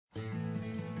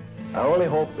I only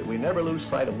hope that we never lose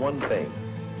sight of one thing,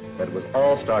 that it was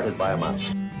all started by a mouse.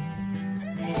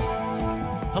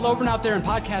 Hello, everyone out there in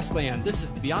podcast land. This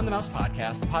is the Beyond the Mouse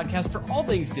podcast, the podcast for all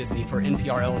things Disney for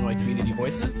NPR Illinois Community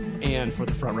Voices and for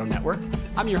the Front Row Network.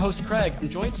 I'm your host, Craig. I'm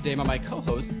joined today by my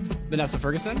co-host, Vanessa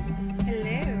Ferguson.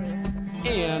 Hello.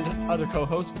 And other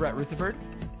co-host, Brett Rutherford.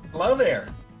 Hello there.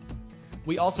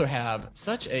 We also have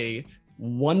such a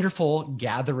wonderful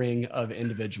gathering of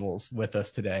individuals with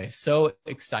us today. So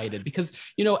excited because,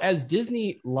 as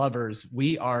Disney lovers,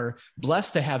 we are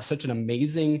blessed to have such an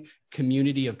amazing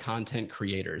community of content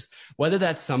creators, whether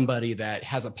that's somebody that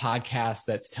has a podcast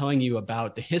that's telling you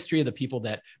about the history of the people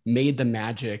that made the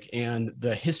magic and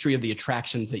the history of the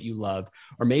attractions that you love,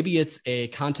 or maybe it's a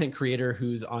content creator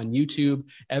who's on YouTube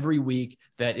every week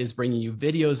that is bringing you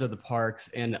videos of the parks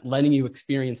and letting you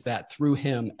experience that through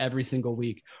him every single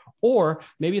week. Or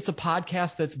maybe it's a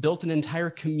podcast that's built an entire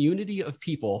community of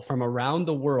people from around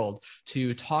the world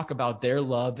to talk about their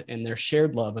love and their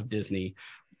shared love of Disney.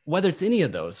 Whether it's any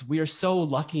of those, we are so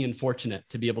lucky and fortunate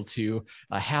to be able to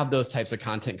have those types of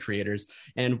content creators.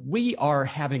 And we are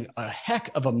having a heck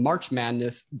of a March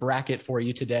Madness bracket for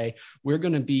you today. We're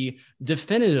going to be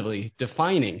definitively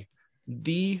defining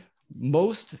the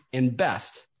most and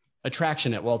best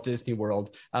attraction at Walt Disney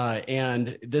World.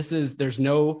 And there's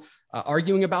no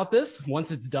arguing about this.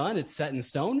 Once it's done, it's set in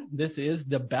stone. This is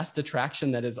the best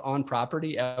attraction that is on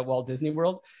property at Walt Disney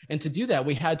World. And to do that,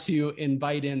 we had to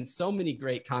invite in so many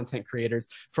great content creators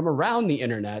from around the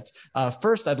internet.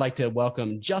 First, I'd like to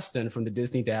welcome Justin from the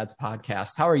Disney Dads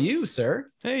podcast. How are you, sir?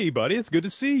 Hey, buddy. It's good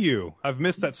to see you. I've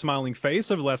missed that smiling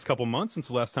face over the last couple months since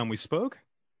the last time we spoke.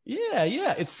 Yeah.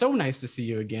 It's so nice to see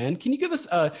you again. Can you give us,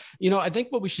 I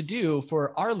think what we should do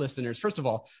for our listeners, first of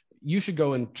all, you should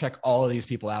go and check all of these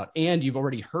people out. And you've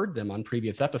already heard them on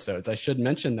previous episodes. I should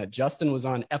mention that Justin was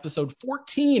on episode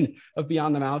 14 of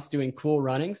Beyond the Mouse doing cool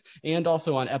runnings. And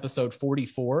also on episode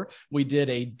 44, we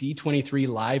did a D23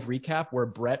 live recap where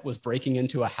Brett was breaking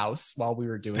into a house while we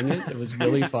were doing it. It was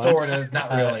really fun. Sort of,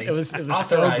 not really. It was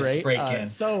so great.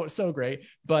 So great.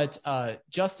 But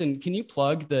Justin, can you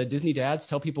plug the Disney Dads,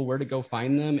 tell people where to go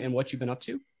find them and what you've been up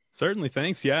to? Certainly,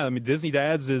 thanks. Yeah, Disney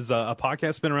Dads is a podcast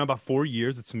that's been around about 4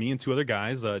 years. It's me and two other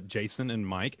guys, Jason and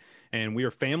Mike, and we are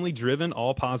family-driven,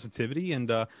 all positivity, and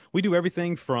we do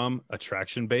everything from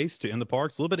attraction-based to in the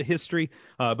parks, a little bit of history,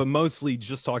 but mostly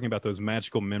just talking about those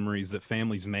magical memories that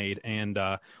families made, and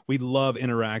we love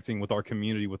interacting with our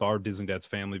community, with our Disney Dads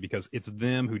family, because it's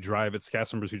them who drive it, it's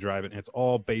cast members who drive it, and it's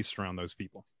all based around those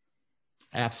people.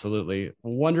 Absolutely.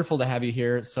 Wonderful to have you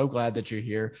here. So glad that you're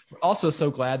here. We're also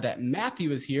so glad that Matthew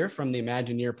is here from the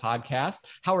Imagineer podcast.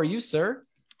 How are you, sir?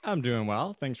 I'm doing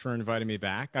well. Thanks for inviting me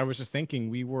back. I was just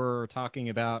thinking we were talking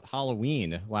about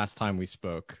Halloween last time we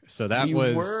spoke. So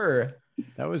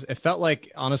it felt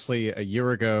like, honestly, a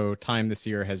year ago. Time this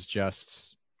year has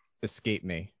just escaped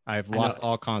me. I've lost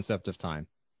all concept of time.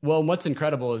 Well, what's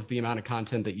incredible is the amount of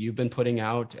content that you've been putting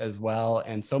out as well,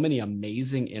 and so many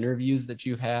amazing interviews that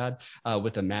you've had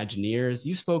with Imagineers.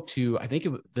 You spoke to, I think,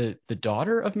 the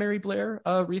daughter of Mary Blair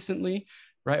recently,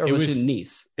 right? Or was it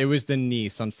niece? It was the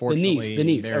niece. Unfortunately, the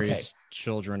niece. Mary's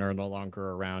children are no longer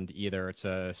around either. It's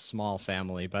a small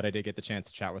family, but I did get the chance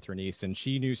to chat with her niece, and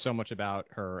she knew so much about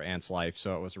her aunt's life,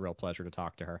 so it was a real pleasure to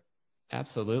talk to her.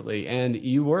 Absolutely. And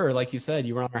you were, like you said,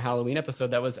 you were on our Halloween episode.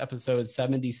 That was episode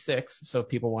 76. So if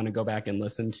people want to go back and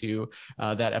listen to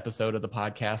that episode of the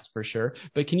podcast for sure.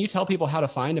 But can you tell people how to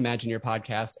find Imagineer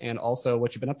podcast and also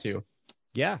what you've been up to?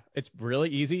 Yeah, it's really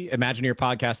easy.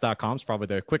 Imagineerpodcast.com is probably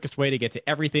the quickest way to get to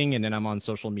everything. And then I'm on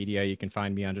social media. You can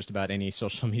find me on just about any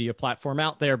social media platform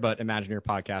out there, but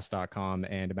Imagineerpodcast.com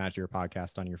and Imagineer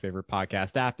Podcast on your favorite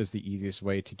podcast app is the easiest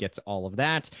way to get to all of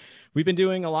that. We've been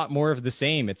doing a lot more of the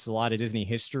same. It's a lot of Disney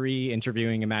history,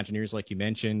 interviewing Imagineers like you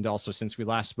mentioned. Also, since we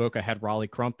last spoke, I had Raleigh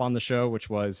Crump on the show, which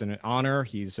was an honor.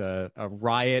 He's a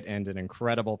riot and an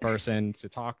incredible person to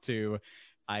talk to.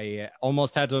 I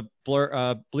almost had to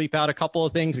bleep out a couple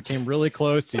of things. It came really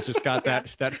close. He's just got that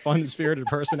fun-spirited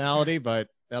personality, but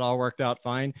that all worked out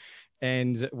fine.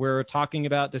 And we're talking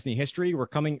about Disney history. We're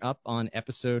coming up on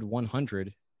episode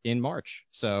 100 in March.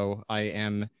 So I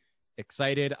am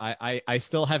excited. I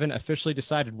still haven't officially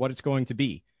decided what it's going to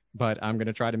be, but I'm going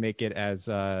to try to make it as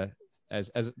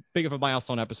big of a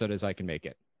milestone episode as I can make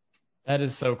it. That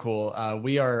is so cool.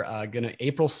 We are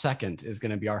April 2nd is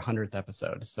going to be our 100th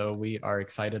episode. So we are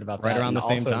excited about that. Right around the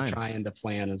same time. Also trying to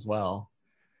plan as well.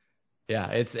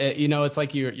 Yeah, it's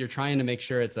like you're trying to make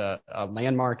sure it's a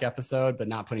landmark episode, but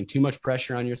not putting too much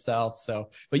pressure on yourself.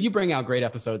 So, but you bring out great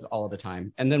episodes all of the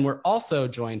time. And then we're also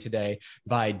joined today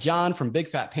by John from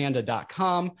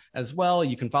BigFatPanda.com as well.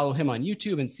 You can follow him on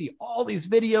YouTube and see all these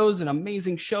videos and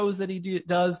amazing shows that he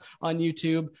does on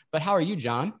YouTube. But how are you,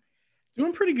 John?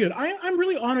 Doing pretty good. I'm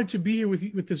really honored to be here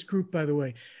with this group, by the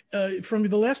way. From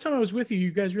the last time I was with you,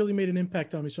 you guys really made an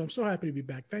impact on me, so I'm so happy to be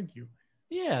back. Thank you.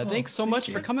 Yeah, thanks so much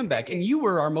for coming back. And you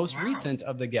were our most recent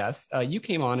of the guests. You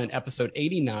came on in episode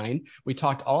 89. We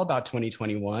talked all about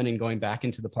 2021 and going back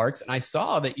into the parks. And I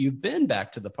saw that you've been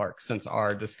back to the parks since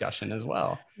our discussion as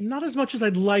well. Not as much as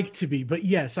I'd like to be, but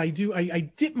yes, I do. I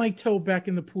dip my toe back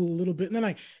in the pool a little bit, and then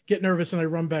I get nervous and I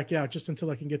run back out just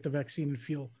until I can get the vaccine and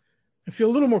feel a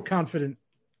little more confident.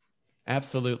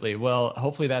 Absolutely. Well,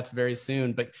 hopefully that's very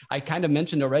soon. But I kind of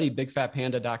mentioned already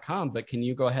BigFatPanda.com, but can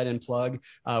you go ahead and plug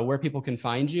where people can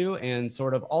find you and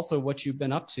sort of also what you've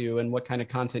been up to and what kind of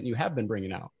content you have been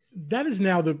bringing out? That is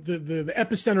now the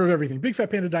epicenter of everything.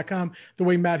 BigFatPanda.com, the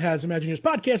way Matt has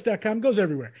ImagineersPodcast.com, goes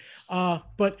everywhere.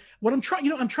 But what I'm trying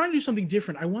to do something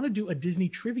different. I want to do a Disney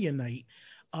trivia night.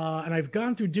 And I've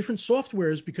gone through different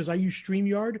softwares because I use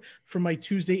StreamYard for my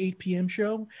Tuesday 8 p.m.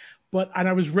 show. And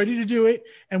I was ready to do it,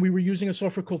 and we were using a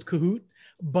software called Kahoot,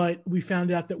 but we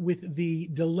found out that with the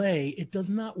delay, it does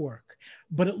not work.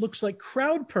 But it looks like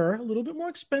CrowdPurr, a little bit more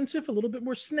expensive, a little bit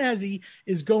more snazzy,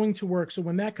 is going to work. So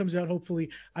when that comes out,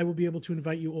 hopefully I will be able to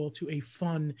invite you all to a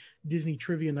fun Disney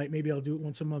trivia night. Maybe I'll do it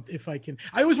once a month if I can.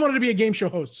 I always wanted to be a game show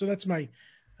host, so that's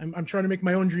I'm trying to make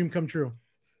my own dream come true.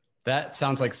 That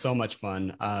sounds like so much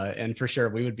fun. And for sure,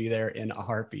 we would be there in a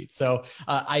heartbeat. So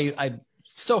I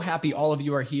so happy all of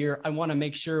you are here. I want to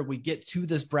make sure we get to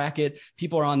this bracket.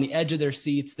 People are on the edge of their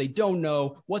seats. They don't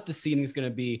know what the seating is going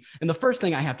to be. And the first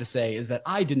thing I have to say is that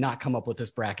I did not come up with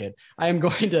this bracket. I am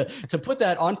going to put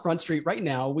that on Front Street right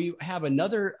now. We have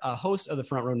another host of the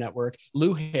Front Row Network,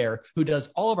 Lou Hare, who does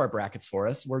all of our brackets for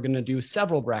us. We're going to do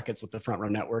several brackets with the Front Row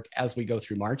Network as we go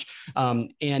through March.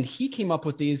 And he came up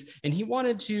with these, and he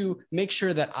wanted to make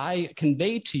sure that I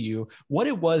convey to you what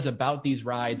it was about these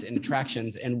rides and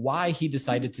attractions and why he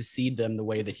decided to seed them the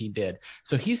way that he did.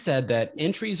 So he said that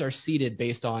entries are seeded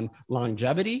based on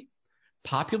longevity,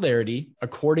 popularity,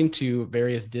 according to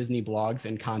various Disney blogs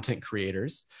and content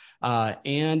creators,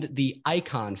 and the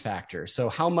icon factor. So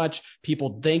how much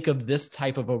people think of this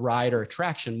type of a ride or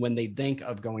attraction when they think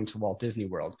of going to Walt Disney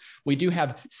World. We do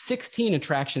have 16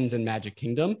 attractions in Magic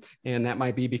Kingdom, and that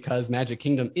might be because Magic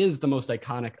Kingdom is the most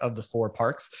iconic of the 4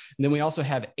 parks. And then we also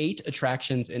have 8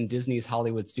 attractions in Disney's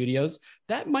Hollywood Studios.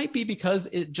 That might be because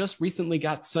it just recently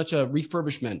got such a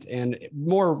refurbishment and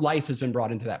more life has been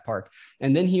brought into that park.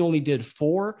 And then he only did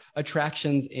 4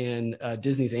 attractions in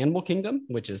Disney's Animal Kingdom,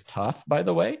 which is tough, by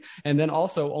the way. And then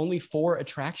also only 4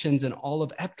 attractions in all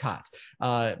of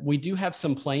Epcot. We do have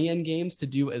some play-in games to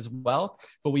do as well,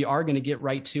 but we are going to get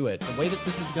right to it. The way that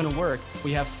this is going to work,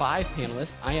 we have 5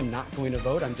 panelists. I am not going to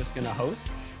vote. I'm just going to host.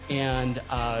 And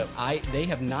they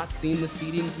have not seen the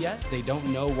seedings yet. They don't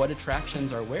know what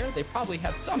attractions are where. They probably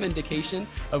have some indication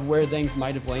of where things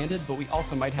might have landed, but we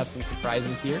also might have some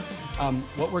surprises here.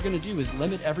 What we're going to do is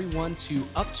limit everyone to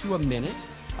up to a minute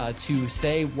to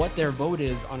say what their vote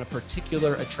is on a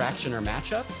particular attraction or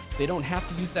matchup. They don't have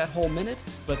to use that whole minute,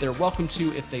 but they're welcome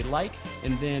to if they like,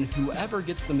 and then whoever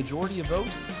gets the majority of vote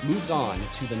moves on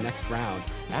to the next round.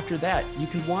 After that, you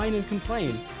can whine and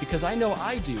complain, because I know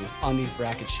I do on these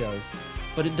bracket shows,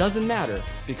 but it doesn't matter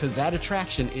because that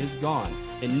attraction is gone.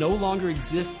 It no longer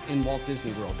exists in Walt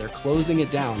Disney World. They're closing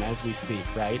it down as we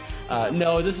speak, right?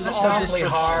 No, this is That's all just awfully for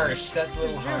harsh. That's a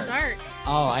little Real harsh. dark.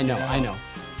 Oh, I know, Yeah. I know.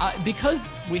 Because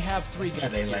we have 3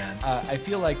 guests they here, land. I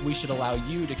feel like we should allow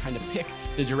you to kind of pick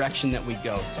the direction that we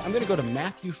go. So I'm going to go to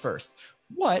Matthew first.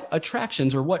 What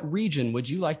attractions or what region would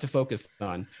you like to focus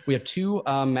on? We have 2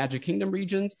 Magic Kingdom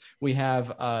regions. We have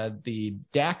the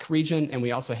DAC region, and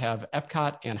we also have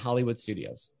Epcot and Hollywood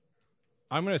Studios.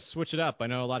 I'm going to switch it up. I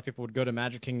know a lot of people would go to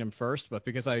Magic Kingdom first, but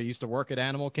because I used to work at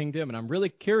Animal Kingdom, and I'm really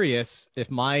curious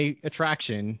if my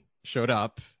attraction showed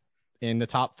up in the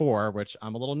top 4, which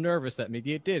I'm a little nervous that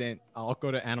maybe it didn't, I'll go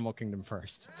to Animal Kingdom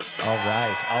first. All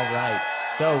right.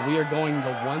 So we are going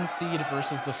the 1 seed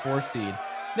versus the 4 seed.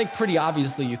 I think pretty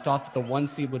obviously you thought that the 1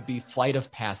 seed would be Flight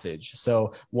of Passage.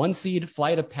 So 1 seed,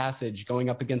 Flight of Passage, going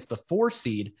up against the 4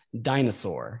 seed,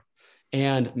 Dinosaur.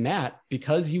 And Matt,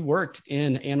 because you worked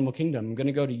in Animal Kingdom, I'm going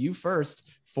to go to you first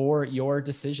for your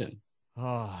decision.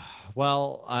 Oh,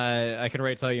 well, I can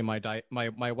already tell you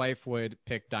my wife would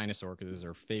pick Dinosaur because it's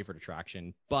her favorite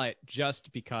attraction. But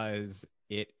just because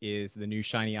it is the new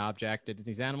shiny object at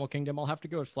Disney's Animal Kingdom, I'll have to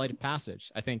go with Flight of Passage.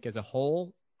 I think as a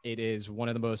whole, It is one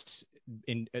of the most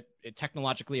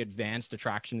technologically advanced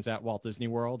attractions at Walt Disney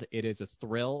World. It is a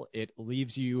thrill. It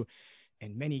leaves you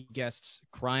and many guests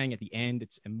crying at the end.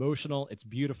 It's emotional. It's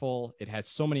beautiful. It has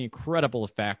so many incredible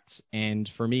effects. And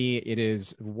for me, it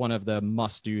is one of the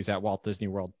must-dos at Walt Disney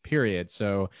World, period.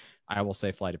 So I will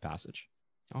say Flight of Passage.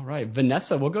 All right.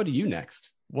 Vanessa, we'll go to you next.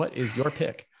 What is your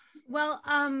pick? Well,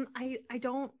 I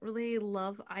don't really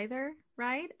love either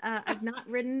ride. I've not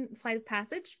ridden Flight of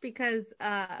Passage because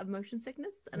of motion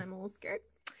sickness, and I'm a little scared.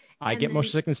 I get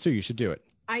motion sickness too. You should do it.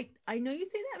 I know you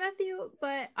say that, Matthew,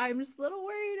 but I'm just a little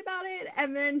worried about it.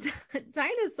 And then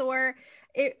Dinosaur,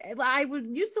 I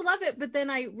used to love it, but then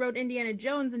I rode Indiana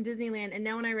Jones in Disneyland, and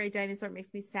now when I ride Dinosaur, it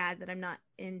makes me sad that I'm not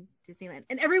in Disneyland.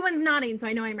 And everyone's nodding, so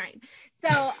I know I'm right.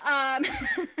 So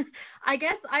I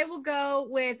guess I will go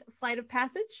with Flight of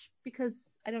Passage because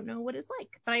I don't know what it's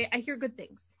like, but I hear good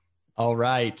things. All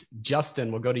right.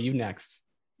 Justin, we'll go to you next.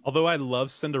 Although I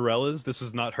love Cinderella's, this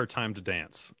is not her time to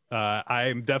dance.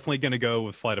 I'm definitely going to go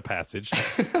with Flight of Passage.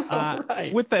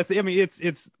 Right. With that, I mean,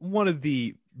 it's one of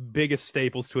the biggest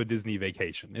staples to a Disney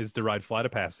vacation is to ride Flight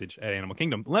of Passage at Animal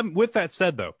Kingdom. With that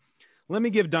said, though, let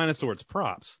me give Dinosaur its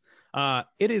props.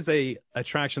 It is a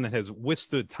attraction that has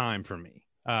withstood time for me.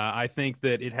 I think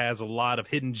that it has a lot of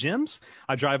hidden gems.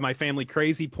 I drive my family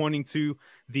crazy pointing to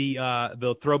the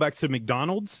throwbacks to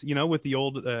McDonald's, with the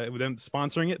old with them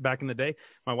sponsoring it back in the day.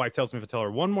 My wife tells me if I tell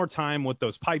her one more time what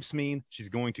those pipes mean, she's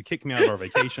going to kick me out of our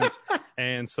vacations.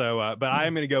 And so, but I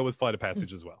am going to go with Flight of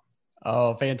Passage as well.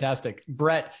 Oh, fantastic.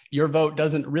 Brett, your vote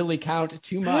doesn't really count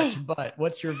too much, but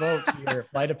what's your vote here?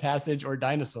 Flight of Passage or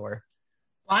Dinosaur?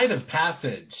 Flight of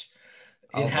Passage.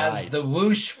 It has the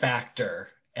whoosh factor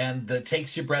and the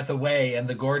takes your breath away and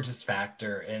the gorgeous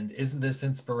factor. And isn't this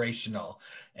inspirational?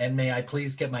 And may I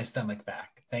please get my stomach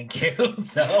back? Thank you.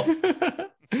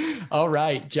 All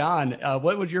right, John,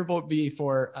 what would your vote be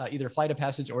for either Flight of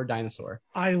Passage or Dinosaur?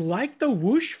 I like the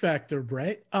whoosh factor,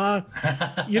 Brett.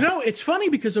 It's funny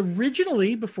because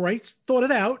originally, before I thought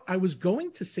it out, I was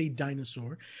going to say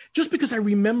Dinosaur just because I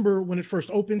remember when it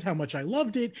first opened how much I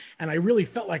loved it, and I really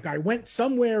felt like I went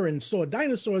somewhere and saw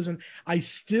dinosaurs, and I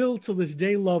still to this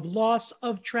day love Loss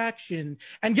of Traction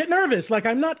and get nervous, like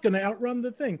I'm not going to outrun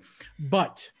the thing.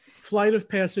 But Flight of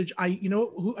Passage, I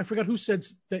forgot who said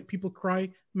that people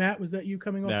cry. Matt, was that you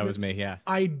coming off? That was me, yeah.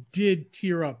 I did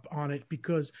tear up on it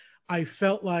because I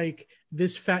felt like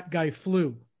this fat guy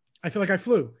flew. I feel like I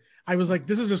flew. I was like,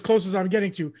 this is as close as I'm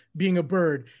getting to being a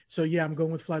bird. So yeah, I'm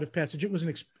going with Flight of Passage. It was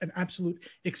an absolute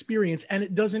experience, and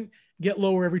it doesn't get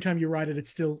lower every time you ride it. It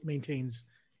still maintains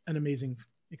an amazing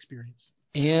experience.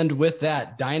 And with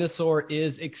that, Dinosaur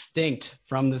is extinct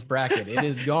from this bracket. It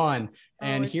is gone.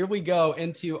 And here we go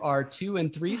into our 2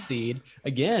 and 3 seed.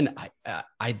 Again,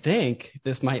 I think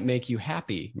this might make you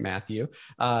happy, Matthew.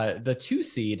 The 2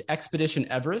 seed,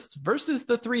 Expedition Everest, versus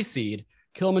the 3 seed,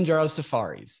 Kilimanjaro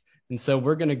Safaris. And so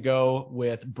we're going to go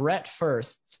with Brett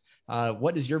first.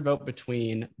 What is your vote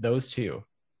between those two?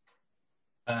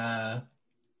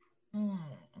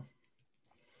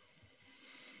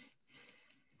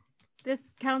 This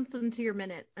counts into your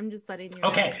minute. I'm just letting you know.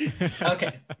 Okay.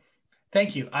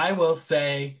 Thank you. I will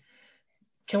say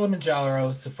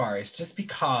Kilimanjaro Safaris just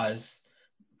because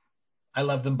I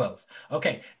love them both.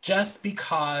 Okay, just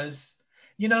because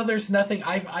there's nothing.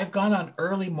 I've gone on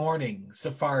early morning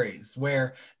safaris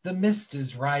where the mist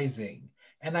is rising,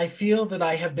 and I feel that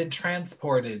I have been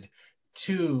transported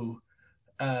to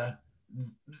the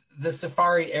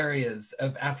safari areas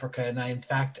of Africa, and I in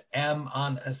fact am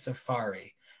on a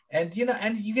safari. And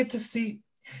you get to see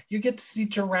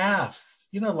giraffes,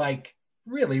 like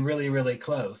really, really, really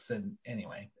close. And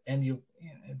anyway, and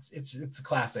it's a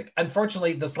classic.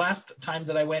 Unfortunately, this last time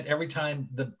that I went, every time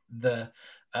the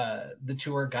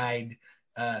tour guide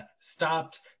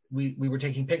stopped, we were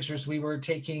taking pictures. We were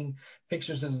taking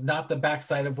pictures of not the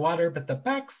backside of water, but the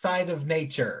backside of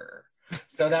nature.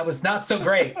 So that was not so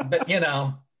great, but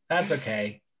that's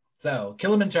okay. So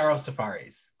Kilimanjaro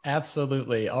Safaris.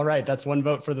 Absolutely. All right. That's one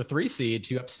vote for the 3 seed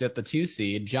to upset the 2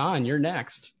 seed. John, you're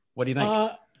next. What do you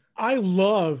think? I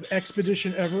love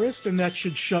Expedition Everest, and that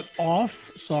should shut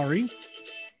off. Sorry.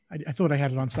 I thought I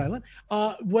had it on silent.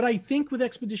 What I think with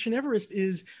Expedition Everest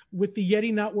is with the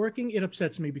Yeti not working, it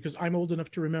upsets me because I'm old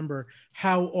enough to remember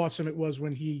how awesome it was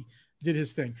when he did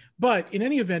his thing. But in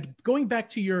any event, going back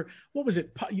to your, what was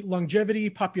it?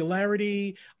 Longevity,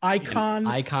 popularity,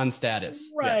 icon status.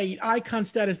 Right. Yes. Icon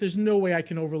status. There's no way I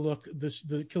can overlook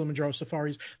the Kilimanjaro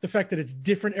Safaris. The fact that it's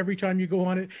different every time you go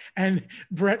on it. And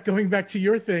Brett, going back to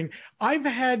your thing, I've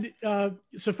had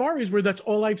safaris where that's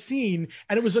all I've seen.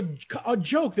 And it was a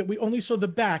joke that we only saw the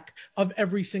back of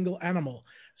every single animal.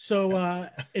 So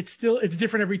it's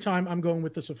different every time. I'm going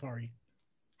with the Safari.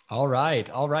 All right.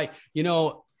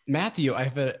 Matthew, I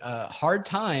have a hard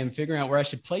time figuring out where I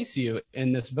should place you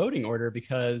in this voting order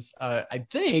because I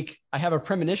think I have a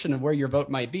premonition of where your vote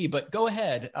might be, but go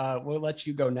ahead. We'll let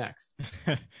you go next.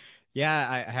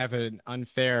 Yeah, I have an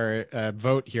unfair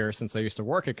vote here since I used to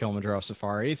work at Kilimanjaro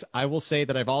Safaris. I will say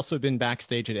that I've also been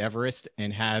backstage at Everest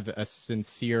and have a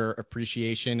sincere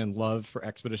appreciation and love for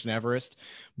Expedition Everest.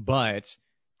 But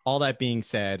all that being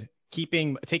said,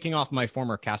 taking off my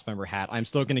former cast member hat, I'm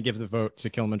still going to give the vote to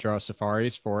Kilimanjaro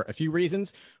Safaris for a few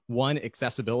reasons. One,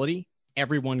 accessibility.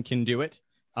 Everyone can do it.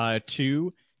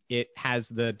 Two, it has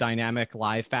the dynamic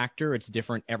live factor. It's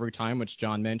different every time, which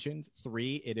John mentioned.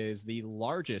 3, it is the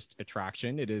largest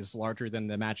attraction. It is larger than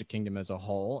the Magic Kingdom as a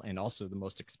whole and also the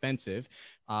most expensive.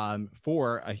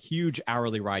 4, a huge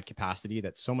hourly ride capacity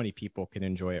that so many people can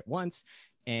enjoy at once.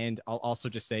 And I'll also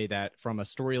just say that from a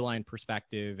storyline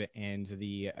perspective and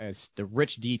the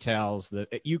rich details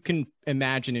that you can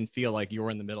imagine and feel like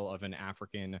you're in the middle of an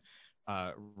African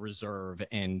reserve,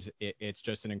 and it's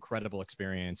just an incredible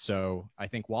experience. So I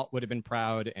think Walt would have been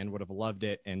proud and would have loved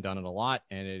it and done it a lot,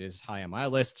 and it is high on my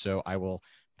list, so I will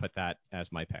put that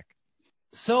as my pick.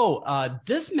 So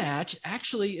this match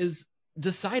actually is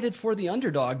decided for the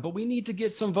underdog, but we need to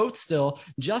get some votes still.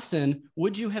 Justin,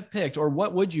 would you have picked, or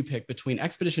what would you pick between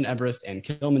Expedition Everest and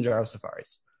Kilimanjaro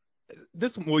Safaris?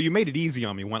 You made it easy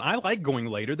on me. When I like going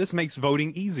later, this makes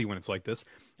voting easy when it's like this.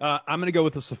 I'm going to go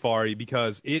with the Safari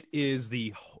because it is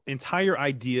the entire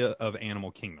idea of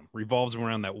Animal Kingdom revolves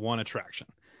around that one attraction.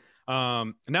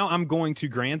 Now I'm going to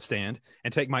grandstand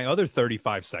and take my other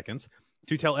 35 seconds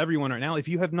to tell everyone right now, if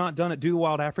you have not done it, do the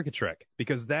Wild Africa Trek,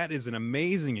 because that is an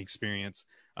amazing experience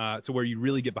to where you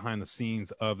really get behind the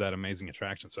scenes of that amazing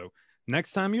attraction. So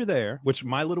next time you're there, which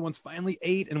my little one's finally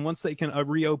 8, and once they can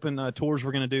reopen tours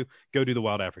we're going to do, go do the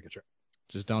Wild Africa Trek.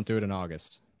 Just don't do it in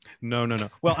August. No.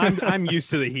 Well, I'm used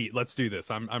to the heat. Let's do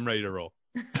this. I'm ready to roll.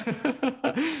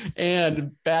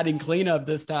 And batting cleanup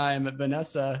this time,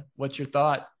 Vanessa, what's your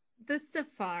thought? The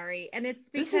Safari, and it's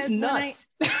because this is nuts.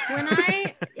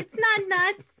 It's not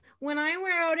nuts. When I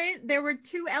rode it, there were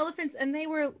 2 elephants and they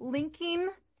were linking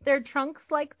their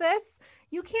trunks like this.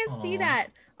 You can't see that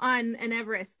on an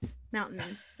Everest mountain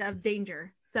of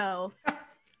danger. So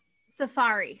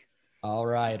Safari. All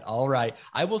right.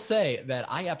 I will say that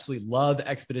I absolutely love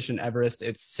Expedition Everest.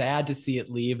 It's sad to see it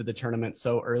leave the tournament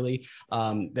so early.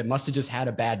 That must have just had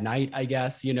a bad night, I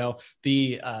guess.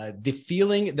 The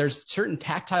feeling, there's certain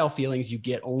tactile feelings you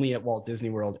get only at Walt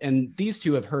Disney World. And these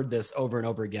 2 have heard this over and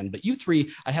over again. But you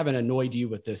 3, I haven't annoyed you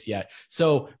with this yet.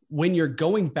 So when you're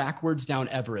going backwards down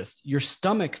Everest, your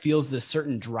stomach feels this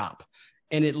certain drop.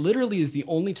 And it literally is the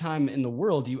only time in the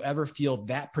world you ever feel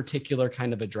that particular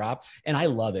kind of a drop. And I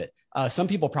love it. Some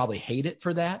people probably hate it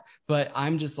for that, but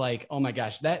I'm just like, oh my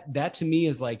gosh, that to me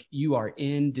is like you are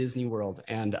in Disney World,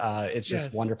 and it's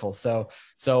just wonderful. So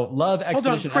love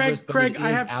Expedition Everest, but Craig, it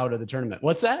is out of the tournament.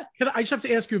 What's that? I just have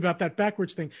to ask you about that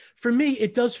backwards thing. For me,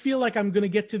 it does feel like I'm going to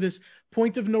get to this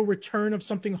point of no return of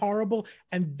something horrible,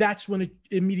 and that's when it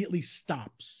immediately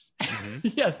stops. Mm-hmm.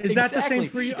 Yes, is that the same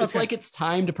for you? It's like it's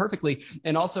timed perfectly,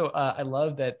 and also I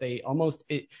love that they almost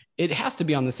it has to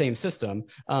be on the same system,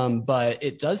 but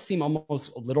it does seem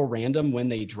almost a little random when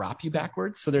they drop you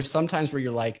backwards. So there's sometimes where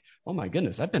you're like, oh my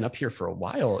goodness, I've been up here for a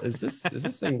while. Is this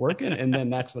thing working? And then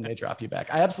that's when they drop you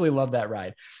back. I absolutely love that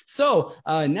ride. So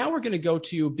now we're going to go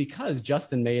to, because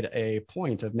Justin made a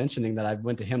point of mentioning that I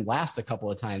went to him last a couple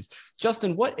of times.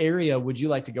 Justin, what area would you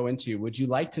like to go into? Would you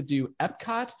like to do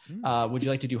Epcot? Would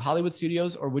you like to do Hollywood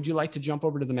Studios, or would you like to jump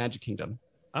over to the Magic Kingdom?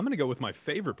 I'm going to go with my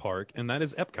favorite park, and that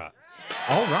is Epcot.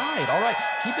 All right.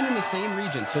 Keeping in the same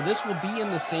region. So this will be in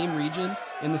the same region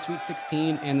in the Sweet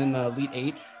 16 and in the Elite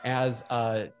 8 as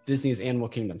Disney's Animal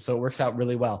Kingdom. So it works out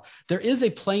really well. There is a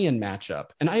play-in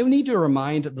matchup, and I need to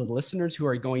remind the listeners who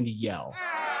are going to yell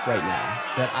right now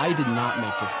that I did not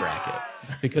make this bracket,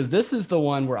 because this is the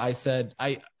one where I said,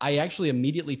 I actually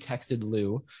immediately texted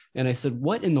Lou and I said,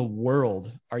 what in the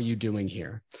world are you doing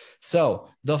here? So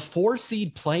the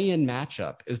 4-seed play-in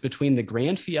matchup is between the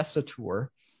Grand Fiesta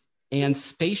Tour and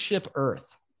Spaceship Earth.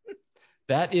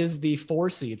 That is the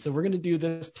 4-seed. So we're going to do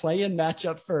this play-in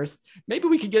matchup first. Maybe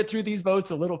we can get through these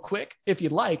votes a little quick if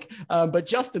you'd like. But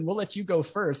Justin, we'll let you go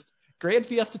first. Grand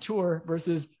Fiesta Tour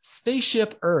versus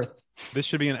Spaceship Earth. This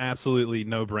should be an absolutely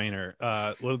no-brainer.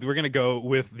 We're going to go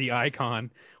with the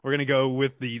icon. We're going to go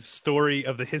with the story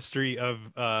of the history of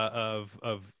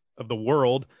the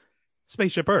world,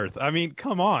 Spaceship Earth. I mean,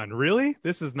 come on, really?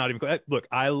 This is not even close. Look,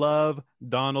 I love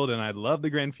Donald, and I love the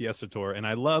Grand Fiesta Tour, and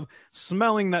I love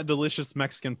smelling that delicious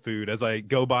Mexican food as I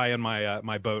go by in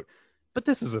my boat. But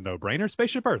this is a no-brainer.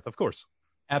 Spaceship Earth, of course.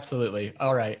 Absolutely.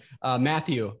 All right.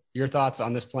 Matthew, your thoughts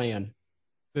on this plan?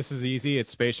 This is easy.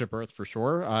 It's Spaceship Earth for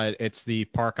sure. It's the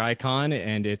park icon,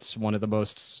 and it's one of the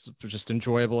most just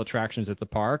enjoyable attractions at the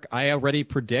park. I already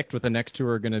predict what the next two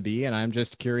are going to be, and I'm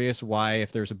just curious why,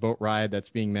 if there's a boat ride that's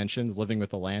being mentioned, Living with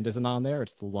the Land isn't on there.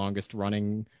 It's the longest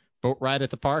running boat ride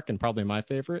at the park and probably my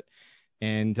favorite.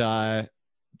 And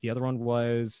the other one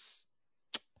was,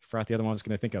 I forgot the other one I was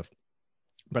going to think of,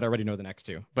 but I already know the next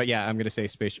two. But yeah, I'm going to say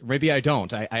Spaceship. Maybe I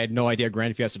don't. I had no idea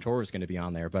Grand Fiesta Tour was going to be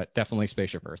on there, but definitely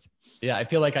Spaceship Earth. Yeah, I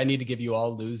feel like I need to give you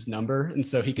all Lou's number, and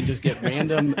so he can just get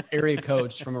random area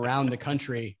codes from around the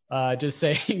country, just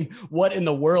saying, what in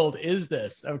the world is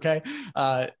this? Okay.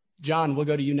 John, we'll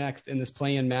go to you next in this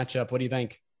play-in matchup. What do you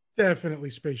think?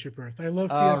 Definitely Spaceship Earth. I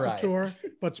love All Fiesta right. Tour,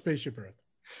 but Spaceship Earth.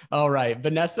 All right.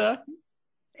 Vanessa?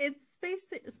 It's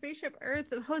Spaceship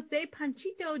Earth. Jose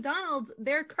Panchito Donald,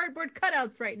 they're cardboard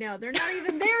cutouts right now. They're not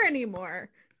even there anymore.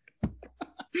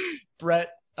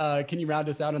 Brett, can you round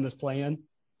us out on this play-in?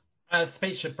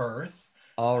 Spaceship Earth.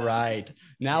 All right.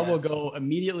 Now yes. we'll go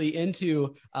immediately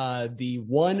into the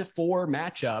 1-4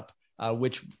 matchup,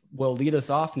 which will lead us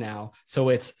off now. So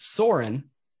it's Soarin'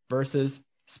 versus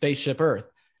Spaceship Earth.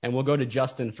 And we'll go to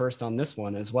Justin first on this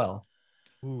one as well.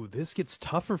 Ooh, this gets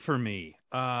tougher for me.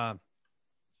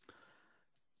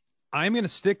 I'm going to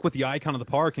stick with the icon of the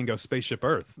park and go Spaceship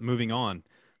Earth. Moving on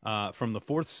from the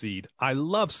 4th seed. I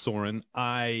love Soarin'.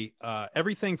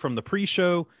 Everything from the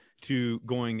pre-show to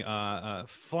going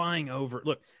flying over.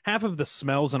 Look, half of the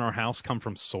smells in our house come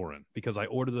from Soarin' because I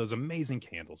ordered those amazing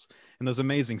candles and those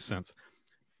amazing scents.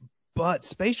 But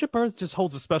Spaceship Earth just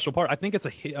holds a special part. I think it's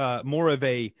more of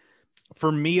a,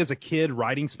 for me as a kid,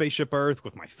 riding Spaceship Earth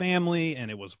with my family, and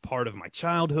it was part of my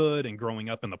childhood and growing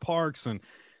up in the parks. And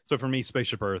so for me,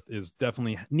 Spaceship Earth is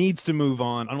definitely needs to move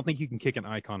on. I don't think you can kick an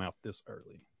icon out this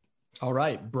early. All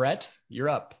right, Brett, you're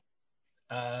up.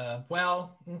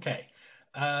 Well, okay.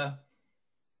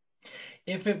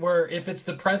 If it's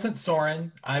the present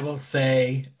Soarin', I will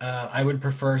say I would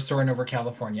prefer Soarin' over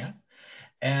California.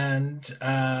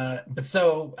 But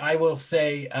so I will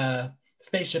say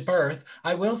Spaceship Earth.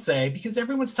 I will say, because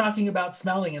everyone's talking about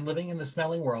smelling and living in the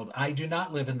smelling world. I do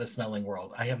not live in the smelling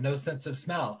world. I have no sense of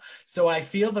smell. So I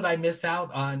feel that I miss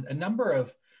out on a number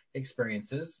of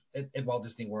experiences at Walt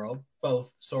Disney World,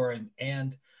 both Soarin'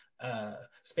 and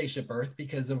Spaceship Earth,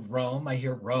 because of Rome. I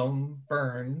hear Rome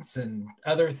burns and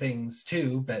other things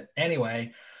too. But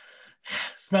anyway,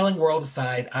 smelling world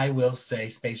aside, I will say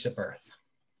Spaceship Earth.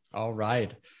 All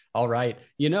right. All right.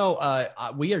 You know,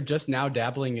 we are just now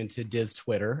dabbling into Diz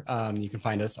Twitter. You can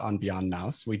find us on Beyond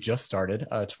Mouse. We just started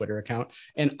a Twitter account.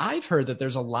 And I've heard that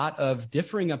there's a lot of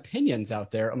differing opinions out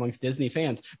there amongst Disney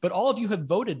fans, but all of you have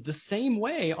voted the same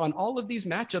way on all of these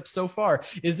matchups so far.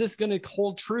 Is this going to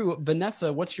hold true?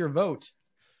 Vanessa, what's your vote?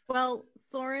 Well,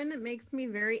 Soarin' makes me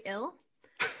very ill.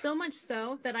 So much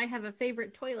so that I have a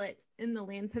favorite toilet in the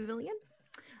Land Pavilion.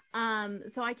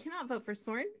 So I cannot vote for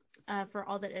Soarin'. For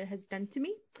all that it has done to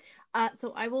me.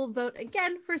 So I will vote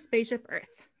again for Spaceship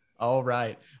Earth. All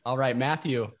right. All right.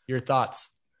 Matthew, your thoughts?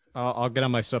 I'll get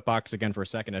on my soapbox again for a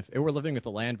second. If it were Living with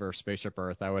the Land versus Spaceship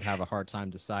Earth, I would have a hard time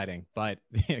deciding, but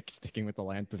sticking with the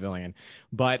Land Pavilion.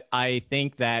 But I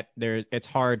think that it's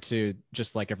hard to,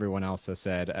 just like everyone else has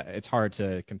said, it's hard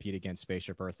to compete against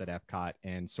Spaceship Earth at Epcot.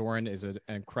 And Soarin' is an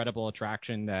incredible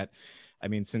attraction that, I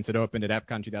mean, since it opened at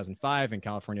Epcot in 2005 and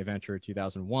California Adventure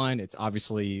 2001, it's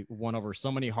obviously won over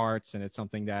so many hearts, and it's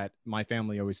something that my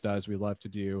family always does. We love to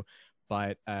do.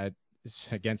 But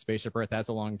again, Spaceship Earth has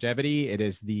a longevity. It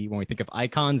is when we think of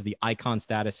icons, the icon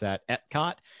status at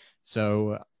Epcot.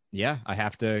 So, yeah, I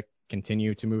have to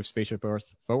continue to move Spaceship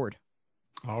Earth forward.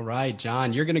 All right,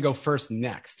 John, you're going to go first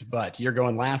next, but you're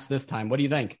going last this time. What do you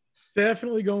think?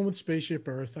 Definitely going with Spaceship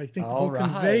Earth. I think the whole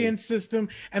conveyance system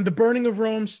and the burning of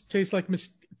Rome tastes like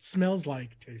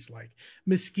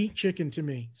mesquite chicken to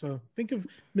me. So think of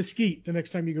mesquite the next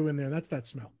time you go in there. That's that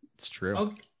smell. It's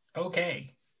true.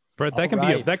 Okay. Brett,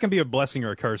 that can be a blessing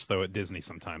or a curse though at Disney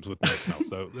sometimes with no smell.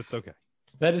 So it's okay.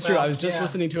 That is true. I was just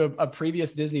listening to a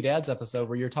previous Disney Dads episode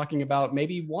where you're talking about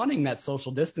maybe wanting that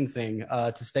social distancing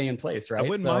to stay in place, right? I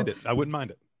wouldn't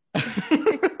mind it.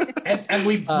 And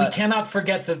we cannot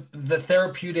forget the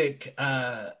therapeutic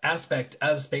aspect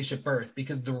of Spaceship Earth,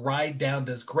 because the ride down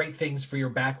does great things for your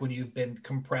back when you've been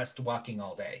compressed walking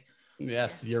all day.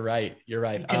 Yes, you're right. You're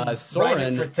right. You can Soarin'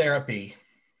 ride it for therapy.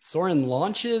 Soarin'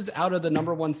 launches out of the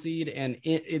number 1 seed, and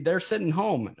they're sitting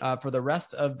home for the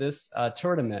rest of this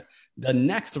tournament. The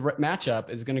next matchup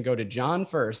is going to go to John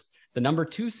first, the number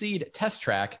 2 seed Test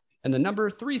Track, and the number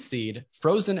 3 seed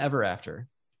Frozen Ever After.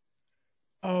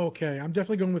 Okay, I'm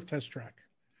definitely going with Test Track.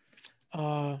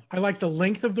 I like the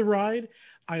length of the ride.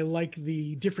 I like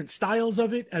the different styles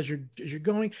of it as you're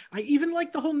going. I even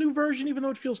like the whole new version, even though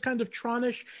it feels kind of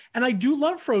Tronish. And I do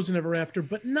love Frozen Ever After,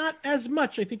 but not as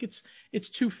much. I think it's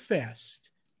too fast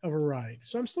of a ride.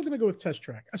 So I'm still going to go with Test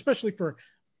Track, especially for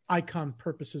icon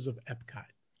purposes of Epcot.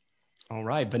 All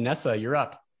right, Vanessa, you're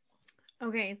up.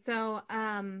 Okay, so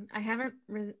I haven't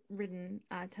ridden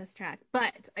Test Track,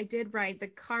 but I did ride the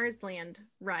Cars Land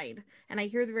ride, and I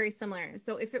hear they're very similar.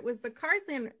 So if it was the Cars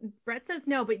Land, Brett says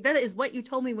no, but that is what you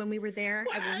told me when we were there.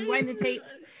 I will rewind the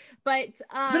tapes. But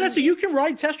Vanessa, you can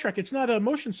ride Test Track. It's not a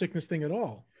motion sickness thing at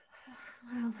all.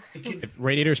 well,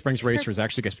 Radiator Springs Racers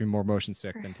actually gets me more motion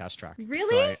sick than Test Track.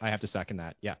 Really? So I have to second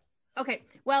that. Yeah. okay,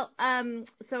 well,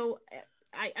 so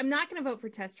I'm not going to vote for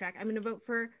Test Track. I'm going to vote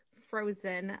for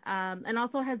Frozen, and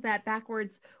also has that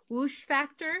backwards whoosh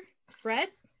factor. Brett,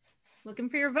 looking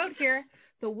for your vote here.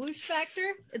 The whoosh factor,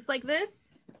 it's like this.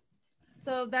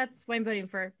 So that's why I'm voting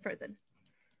for Frozen.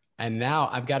 And now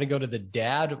I've got to go to the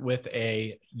dad with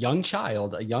a young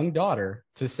child, a young daughter,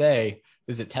 to say,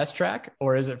 is it Test Track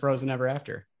or is it Frozen Ever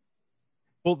After?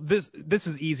 Well, this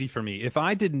is easy for me. If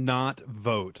I did not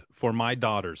vote for my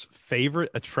daughter's favorite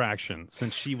attraction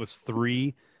since she was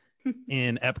 3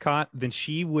 in Epcot, then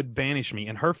she would banish me.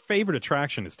 And her favorite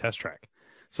attraction is Test Track.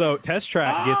 So Test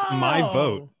Track gets my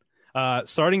vote.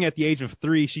 Starting at the age of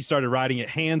 3, she started riding it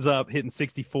hands up, hitting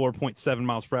 64.7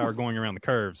 miles per hour going around the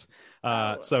curves.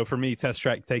 So for me, Test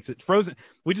Track takes it. Frozen,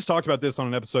 we just talked about this on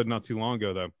an episode not too long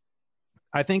ago, though.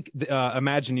 I think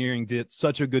Imagineering did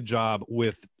such a good job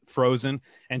with Frozen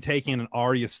and taking an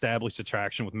already established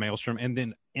attraction with Maelstrom and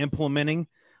then implementing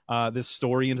this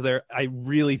story into there. I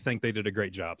really think they did a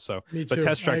great job. So, but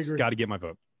Test Track's got to get my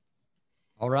vote.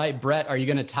 All right, Brett, are you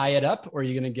going to tie it up or are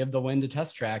you going to give the win to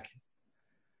Test Track?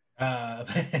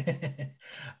 Let's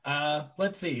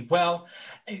see. Well,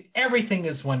 everything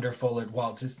is wonderful at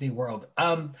Walt Disney World.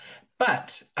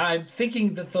 But I'm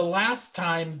thinking that the last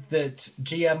time that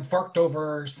GM forked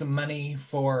over some money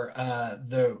for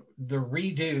the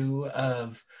redo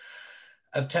of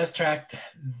Test Track,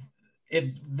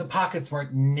 the pockets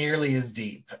weren't nearly as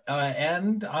deep.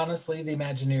 And honestly, the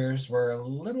Imagineers were a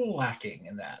little lacking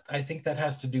in that. I think that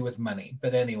has to do with money.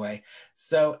 But anyway,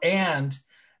 so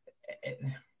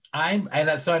I'm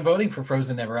voting for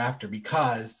Frozen Ever After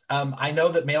because I know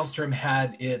that Maelstrom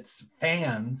had its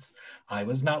fans. I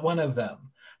was not one of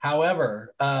them.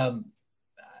 However,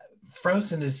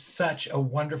 Frozen is such a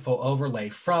wonderful overlay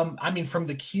from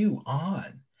the queue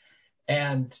on,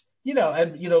 and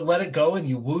Let It Go and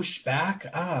you whoosh back.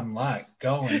 I'm like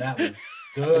going. That was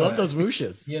good. I love those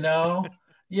whooshes. It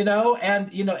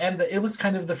was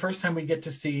kind of the first time we get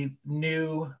to see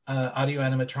new audio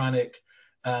animatronic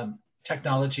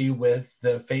technology with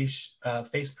the face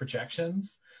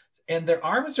projections, and their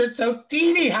arms are so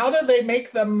teeny. How do they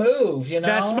make them move?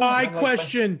 That's my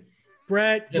question,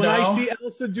 Brett. When I see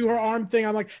Elsa do her arm thing,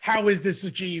 I'm like, how is this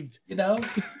achieved?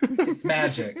 It's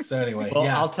magic. So anyway, well,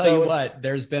 I'll tell you what.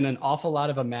 There's been an awful lot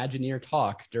of Imagineer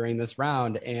talk during this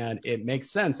round, and it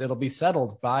makes sense. It'll be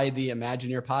settled by the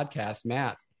Imagineer podcast.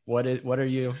 Matt, where are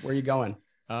you going?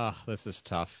 This is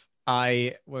tough.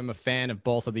 I am a fan of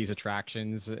both of these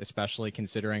attractions, especially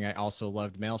considering I also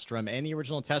loved Maelstrom and the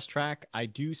original Test Track. I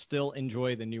do still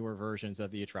enjoy the newer versions of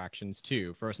the attractions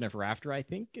too. Frozen Ever After, I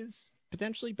think, is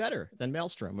potentially better than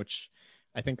Maelstrom, which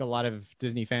I think a lot of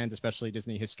Disney fans, especially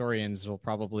Disney historians, will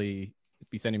probably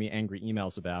be sending me angry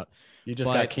emails about. You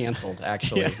just got canceled,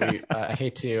 actually. Yeah. I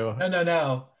hate to.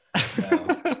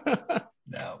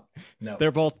 No.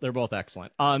 They're both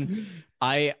excellent.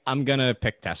 I'm gonna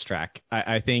pick Test Track.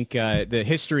 I think the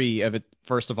history of it,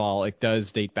 first of all, it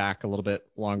does date back a little bit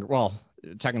longer. Well,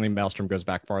 technically Maelstrom goes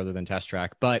back farther than Test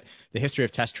Track, but the history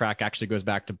of Test Track actually goes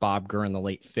back to Bob Gurr in the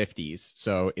late 50s.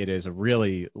 So it is a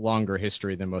really longer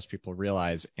history than most people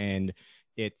realize. And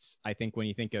I think when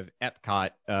you think of Epcot,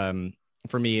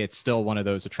 for me, it's still one of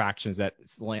those attractions that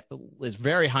is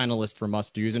very high on the list for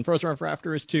must-dos, and Frozen Ever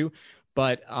After is too.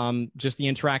 But just the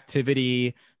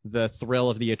interactivity, the thrill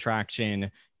of the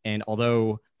attraction, and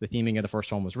although the theming of the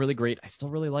first one was really great, I still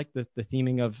really like the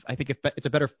theming of, I think it's a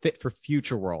better fit for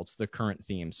future worlds, the current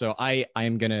theme. So I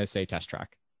am going to say Test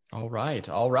Track. All right.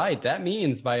 That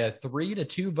means by a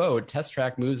 3-2 vote, Test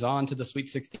Track moves on to the Sweet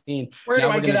 16. Where do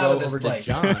I get out of this place?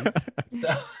 John.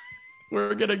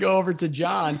 We're going to go over to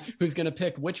John, who's going to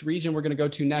pick which region we're going to go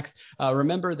to next.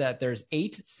 Remember that there's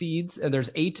 8 seeds, and there's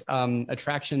 8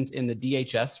 attractions in the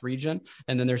DHS region,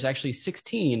 and then there's actually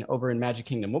 16 over in Magic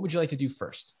Kingdom. What would you like to do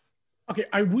first? Okay,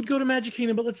 I would go to Magic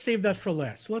Kingdom, but let's save that for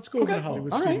last. So let's go over to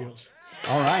Hollywood Studios.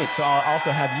 All right, so I'll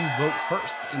also have you vote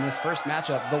first in this first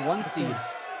matchup. The 1 seed,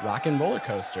 Rock and Roller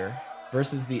Coaster,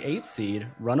 versus the 8 seed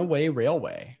Runaway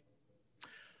Railway.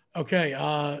 Okay,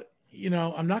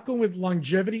 I'm not going with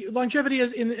longevity. Longevity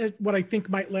is in what I think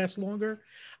might last longer.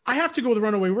 I have to go with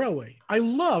Runaway Railway. I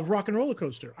love Rock and Roller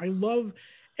Coaster. I love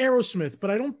Aerosmith,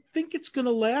 but I don't think it's going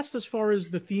to last as far as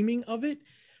the theming of it.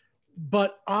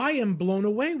 But I am blown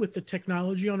away with the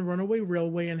technology on Runaway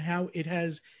Railway and how it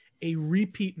has a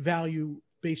repeat value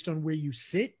based on where you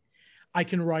sit. I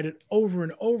can ride it over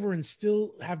and over and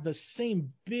still have the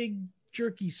same big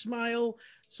jerky smile.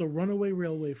 So Runaway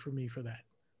Railway for me for that.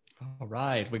 All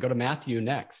right, we go to Matthew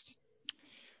next.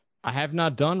 I have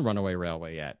not done Runaway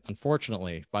Railway yet.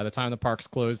 Unfortunately, by the time the park's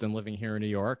closed and living here in New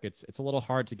York, it's a little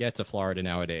hard to get to Florida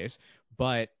nowadays.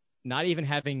 But not even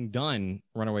having done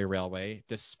Runaway Railway,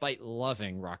 despite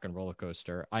loving Rock and Roller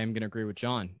Coaster, I am going to agree with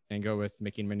John and go with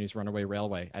Mickey and Minnie's Runaway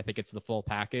Railway. I think it's the full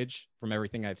package from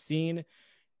everything I've seen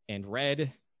and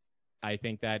read. I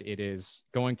think that it is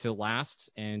going to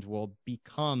last and will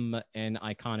become an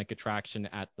iconic attraction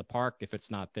at the park if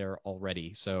it's not there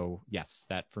already. So yes,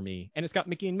 that for me. And it's got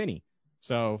Mickey and Minnie.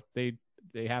 So they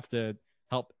have to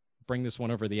help bring this one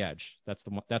over the edge. That's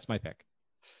my pick.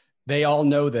 They all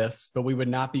know this, but we would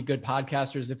not be good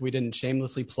podcasters if we didn't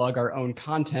shamelessly plug our own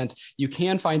content. You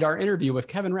can find our interview with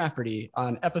Kevin Rafferty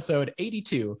on episode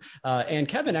 82. And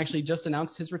Kevin actually just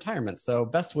announced his retirement. So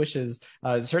best wishes.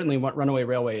 Certainly Runaway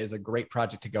Railway is a great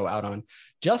project to go out on.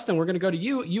 Justin, we're going to go to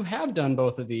you. You have done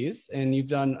both of these, and you've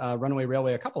done Runaway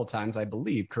Railway a couple of times, I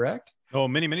believe, correct? Oh,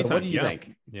 many times. What do you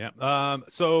think? Yeah.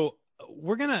 So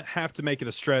we're going to have to make it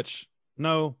a stretch.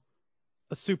 No,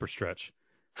 a super stretch.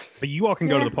 But you all can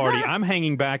go to the party. I'm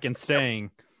hanging back and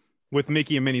staying with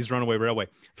Mickey and Minnie's Runaway Railway.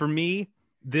 For me,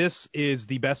 this is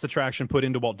the best attraction put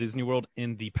into Walt Disney World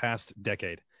in the past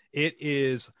decade. It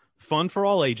is fun for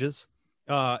all ages.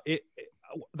 The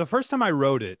first time I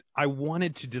rode it, I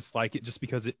wanted to dislike it just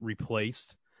because it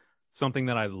replaced something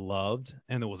that I loved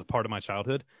and that was a part of my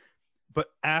childhood. But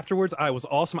afterwards, I was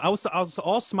awesome. I was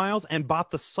all smiles and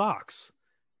bought the socks.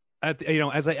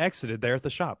 As I exited there at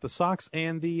the shop, the socks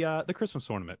and the Christmas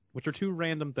ornament, which are two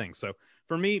random things. So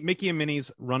for me, Mickey and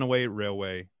Minnie's Runaway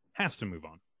Railway has to move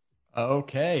on.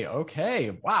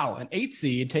 Okay. Wow. An 8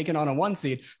 seed taking on a 1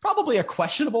 seed, probably a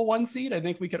questionable 1 seed. I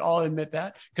think we could all admit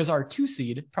that because our 2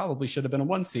 seed probably should have been a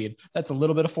 1 seed. That's a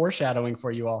little bit of foreshadowing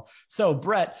for you all. So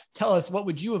Brett, tell us, what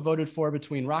would you have voted for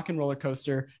between Rock and Roller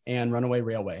Coaster and Runaway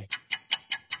Railway?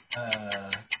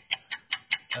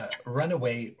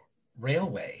 Runaway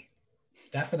Railway.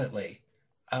 Definitely.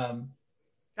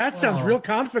 That sounds real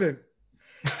confident.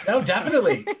 No,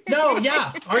 definitely. No,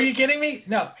 yeah. Are you kidding me?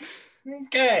 No.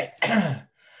 Okay.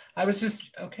 I was just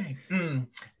okay.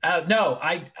 No,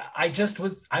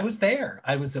 I was there.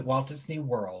 I was at Walt Disney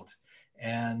World,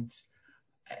 and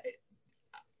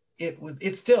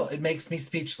it makes me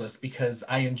speechless because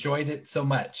I enjoyed it so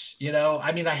much.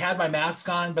 I mean, I had my mask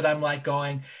on, but I'm like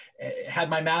had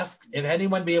my mask, if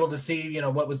anyone be able to see,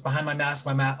 what was behind my mask,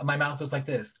 my mouth was like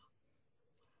this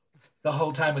the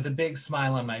whole time with a big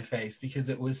smile on my face because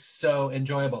it was so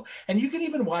enjoyable. And you can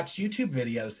even watch YouTube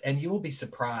videos and you will be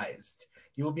surprised.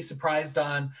 You will be surprised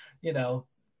on,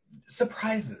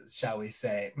 surprises, shall we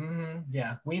say.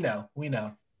 Yeah, we know.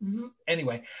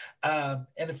 Anyway, so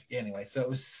it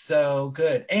was so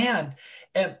good. And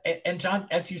John,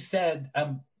 as you said,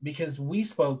 because we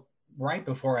spoke right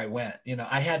before I went,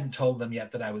 I hadn't told them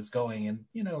yet that I was going, and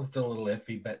it was still a little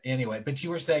iffy, but anyway, but you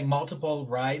were saying multiple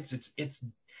rides, it's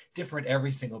different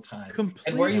every single time. Completely.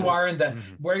 And where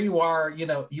you are,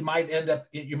 you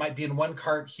might be in one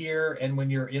cart here, and when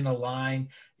you're in a line,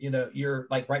 you're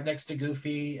like right next to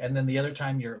Goofy, and then the other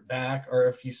time you're back, or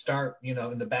if you start,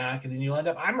 in the back, and then you end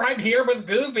up, I'm right here with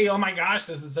Goofy. Oh my gosh,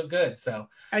 this is so good. So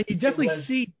and you definitely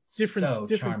see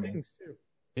different charming things too.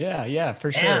 Yeah,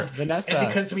 for sure. And, Vanessa, and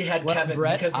because we had Kevin,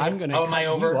 Brett, I'm going to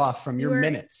cut you off from your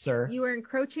minutes, sir. You were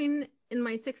encroaching in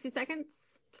my 60 seconds,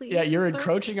 please. Yeah, you're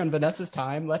encroaching on Vanessa's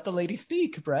time. Let the lady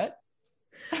speak, Brett.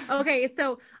 Okay,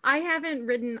 so I haven't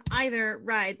ridden either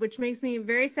ride, which makes me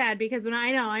very sad because when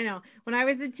I know. When I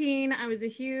was a teen, I was a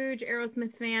huge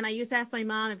Aerosmith fan. I used to ask my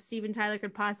mom if Steven Tyler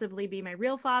could possibly be my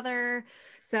real father.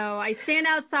 So I stand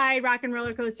outside Rock and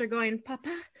Roller Coaster going,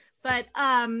 Papa. But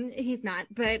he's not,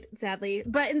 but sadly.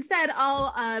 But instead,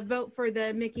 I'll vote for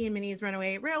the Mickey and Minnie's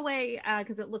Runaway Railway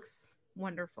because it looks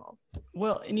wonderful.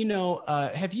 Well, and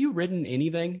have you ridden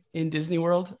anything in Disney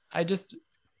World? Craig,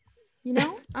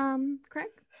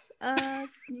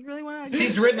 you really want to?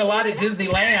 He's ridden a lot at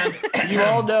Disneyland.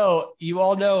 You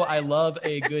all know I love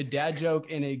a good dad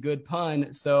joke and a good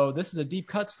pun. So this is a deep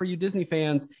cuts for you Disney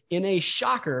fans. In a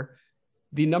shocker,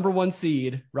 the number 1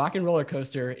 seed, Rock and Roller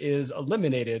Coaster, is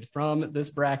eliminated from this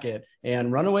bracket,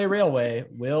 and Runaway Railway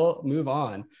will move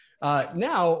on.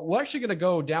 Now, we're actually going to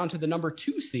go down to the number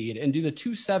 2 seed and do the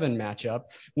 2-7 matchup,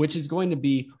 which is going to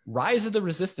be Rise of the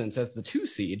Resistance as the 2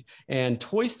 seed and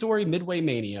Toy Story Midway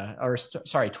Mania,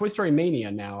 Toy Story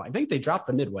Mania now. I think they dropped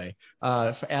the Midway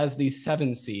as the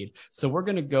 7 seed. So we're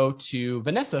going to go to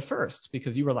Vanessa first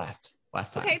because you were last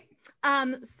time. Okay.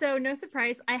 So no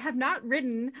surprise, I have not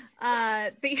ridden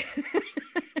the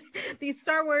the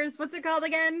Star Wars, what's it called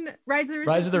again? Rise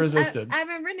of the Resistance. I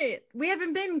haven't ridden it. We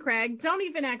haven't been, Craig. Don't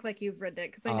even act like you've ridden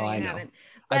it because I know you haven't.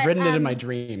 But, I've ridden it in my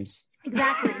dreams.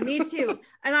 Exactly, me too.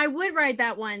 And I would ride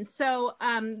that one. So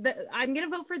I'm gonna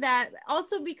vote for that.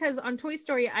 Also because on Toy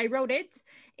Story I rode it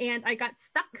and I got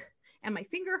stuck and my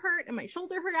finger hurt and my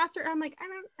shoulder hurt after. And I'm like,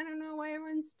 I don't know why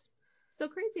everyone's so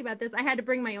crazy about this. I had to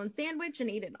bring my own sandwich and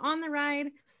eat it on the ride.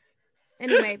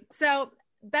 Anyway, so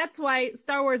that's why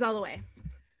Star Wars all the way.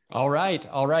 All right.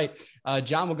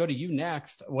 John, we'll go to you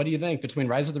next. What do you think between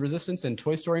Rise of the Resistance and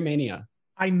Toy Story Mania?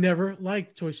 I never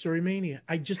liked Toy Story Mania.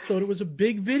 I just thought it was a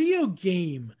big video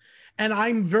game. And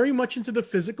I'm very much into the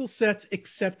physical sets,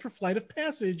 except for Flight of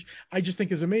Passage. I just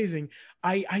think is amazing.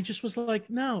 I just was like,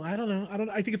 no, I don't know.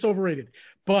 I think it's overrated.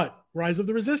 But Rise of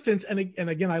the Resistance, and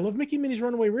again, I love Mickey and Minnie's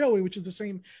Runaway Railway, which is the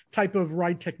same type of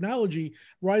ride technology.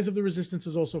 Rise of the Resistance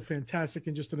is also fantastic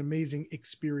and just an amazing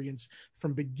experience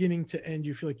from beginning to end.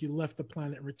 You feel like you left the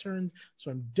planet and returned. So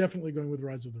I'm definitely going with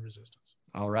Rise of the Resistance.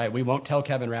 All right. We won't tell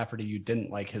Kevin Rafferty you didn't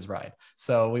like his ride.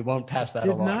 So we won't pass that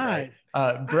along.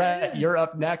 Right? Brett, you're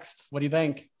up next. What do you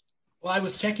think? Well, I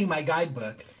was checking my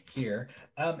guidebook here.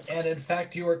 And in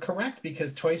fact, you were correct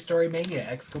because Toy Story Mania,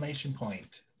 exclamation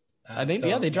point.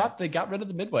 They got rid of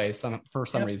the Midway for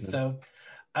some reason. So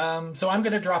I'm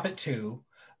going to drop it too.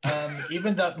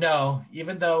 Even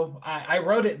though I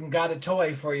wrote it and got a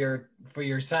toy for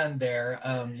your son there,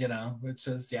 which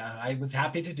was, I was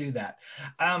happy to do that.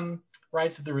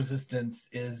 Rise of the Resistance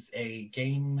is a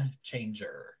game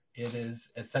changer. It is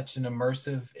such an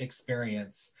immersive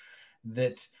experience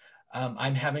that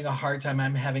I'm having a hard time.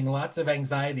 I'm having lots of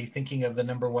anxiety thinking of the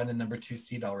number 1 and number 2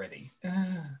 seed already.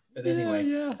 But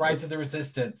anyway, Rise of the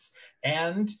Resistance.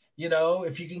 And,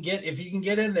 if you can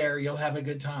get in there, you'll have a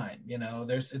good time.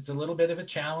 It's a little bit of a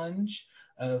challenge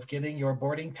of getting your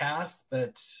boarding pass,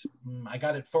 but I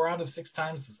got it 4 out of 6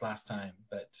 times this last time.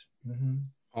 But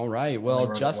all right.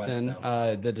 Well, Justin,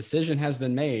 the decision has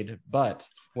been made, but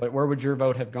where would your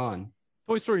vote have gone?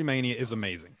 Toy Story Mania is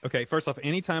amazing. Okay, first off,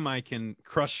 anytime I can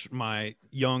crush my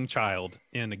young child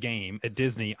in a game at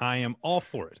Disney, I am all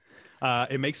for it.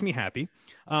 It makes me happy.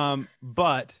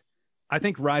 But I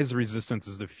think Rise of the Resistance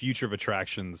is the future of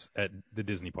attractions at the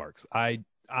Disney parks.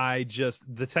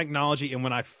 The technology, and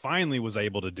when I finally was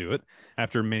able to do it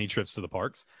after many trips to the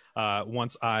parks,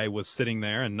 once I was sitting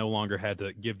there and no longer had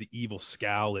to give the evil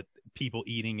scowl at people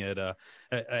eating at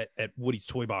Woody's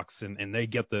Toy Box and they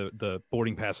get the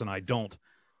boarding pass and I don't.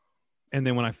 And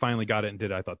then when I finally got it and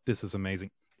did it, I thought, this is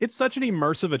amazing. It's such an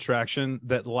immersive attraction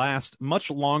that lasts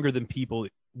much longer than people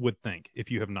would think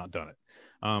if you have not done it.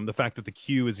 The fact that the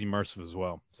queue is immersive as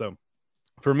well. So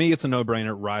for me, it's a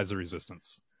no-brainer, Rise of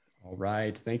Resistance. All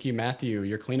right. Thank you, Matthew.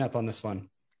 Your cleanup on this one.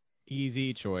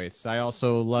 Easy choice. I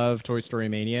also love Toy Story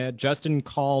Mania. Justin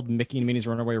called Mickey and Minnie's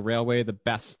Runaway Railway the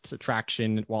best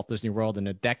attraction at Walt Disney World in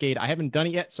a decade. I haven't done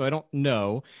it yet, so I don't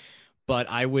know. But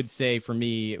I would say for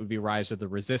me, it would be Rise of the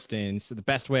Resistance. The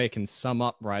best way I can sum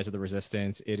up Rise of the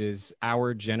Resistance, it is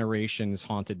our generation's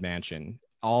Haunted Mansion.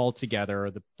 All together,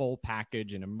 the full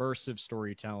package and immersive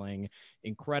storytelling,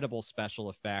 incredible special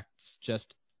effects.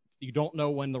 Just, you don't know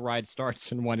when the ride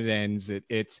starts and when it ends.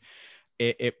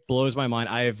 It blows my mind.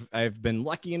 I've been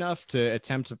lucky enough to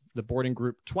attempt the boarding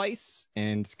group twice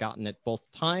and gotten it both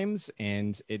times,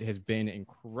 and it has been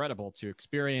incredible to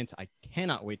experience. I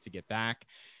cannot wait to get back.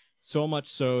 So much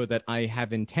so that I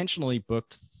have intentionally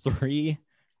booked 3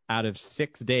 out of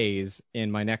 6 days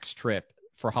in my next trip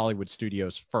for Hollywood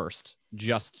Studios first,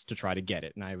 just to try to get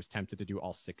it. And I was tempted to do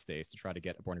all 6 days to try to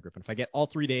get a boarding group. And if I get all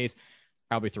 3 days,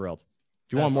 I'll be thrilled.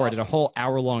 If you want more, awesome. I did a whole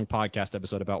hour-long podcast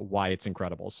episode about why it's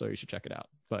incredible, so you should check it out.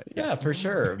 But yeah, for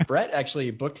sure. Brett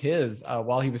actually booked his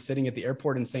while he was sitting at the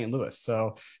airport in St. Louis,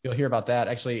 so you'll hear about that.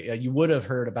 Actually, you would have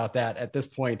heard about that at this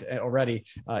point already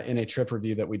in a trip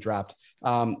review that we dropped. So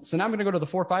now I'm going to go to the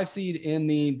 4-5 seed in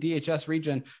the DHS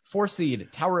region. 4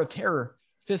 seed, Tower of Terror.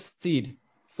 5th seed,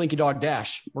 Slinky Dog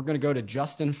Dash. We're going to go to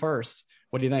Justin first.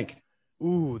 What do you think?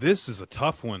 Ooh, this is a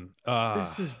tough one.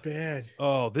 This is bad.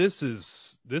 Oh, this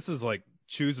is like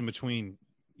choosing between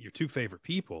your 2 favorite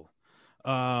people.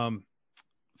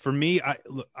 For me,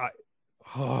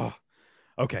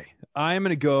 Okay, I'm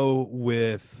gonna go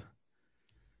with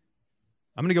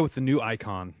the new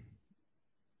icon,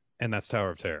 and that's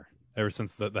Tower of Terror. Ever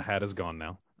since the hat is gone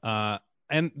now,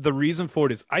 and the reason for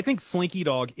it is I think Slinky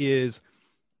Dog is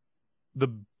the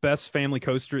best family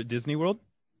coaster at Disney World.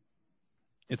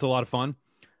 It's a lot of fun.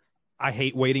 I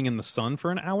hate waiting in the sun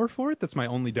for an hour for it. That's my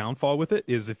only downfall with it,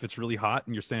 is if it's really hot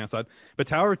and you're standing outside. But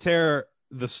Tower of Terror,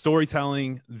 the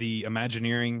storytelling, the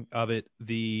Imagineering of it,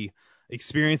 the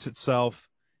experience itself,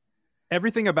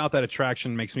 everything about that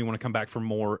attraction makes me want to come back for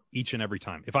more each and every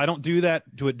time. If I don't do that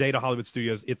to a day to Hollywood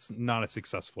Studios, it's not a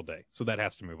successful day. So that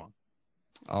has to move on.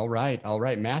 All right.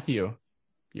 Matthew,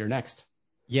 you're next.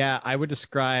 Yeah, I would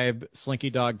describe Slinky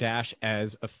Dog Dash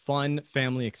as a fun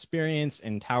family experience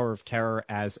and Tower of Terror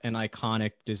as an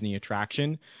iconic Disney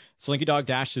attraction. Slinky Dog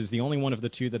Dash is the only one of the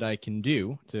two that I can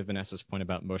do, to Vanessa's point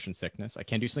about motion sickness. I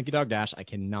can do Slinky Dog Dash. I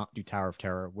cannot do Tower of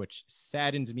Terror, which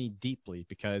saddens me deeply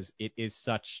because it is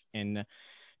such an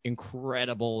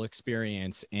incredible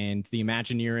experience, and the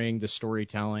Imagineering, the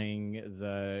storytelling,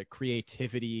 the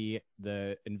creativity,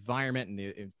 the environment, and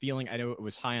the feeling. I know it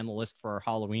was high on the list for our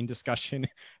Halloween discussion,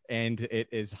 and it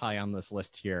is high on this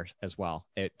list here as well.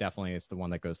 It definitely is the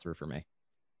one that goes through for me.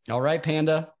 All right,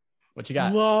 Panda, what you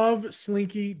got? Love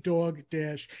Slinky Dog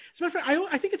Dash. As a matter of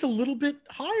fact, I think it's a little bit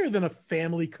higher than a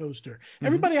family coaster.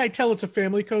 Everybody I tell it's a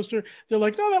family coaster, they're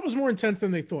like, no, that was more intense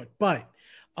than they thought. But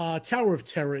Tower of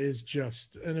Terror is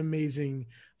just an amazing,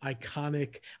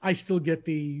 iconic. I still get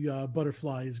the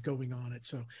butterflies going on it,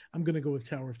 so I'm going to go with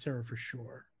Tower of Terror for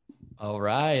sure. All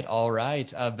right.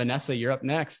 Vanessa, you're up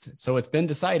next. So it's been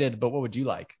decided, but what would you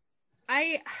like?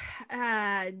 I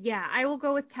will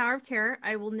go with Tower of Terror.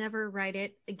 I will never ride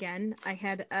it again. I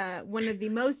had one of the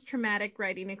most traumatic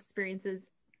riding experiences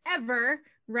ever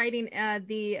riding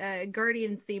the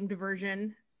Guardians themed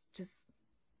version. It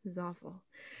was awful.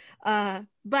 And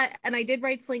I did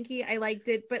ride Slinky. I liked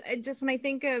it, but just when I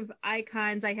think of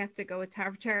icons, I have to go with Tower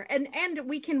of Terror. And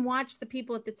we can watch the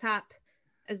people at the top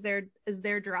as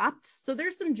they're dropped. So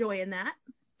there's some joy in that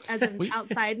as an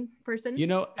outside person.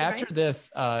 After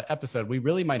this episode, we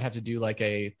really might have to do like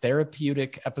a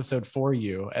therapeutic episode for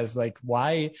you as like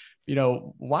why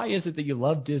is it that you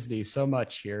love Disney so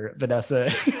much here, Vanessa?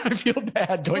 I feel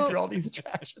bad going through all these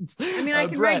attractions. I mean, I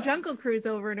can ride Jungle Cruise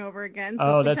over and over again.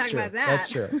 So oh, that's true. About that.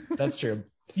 That's true.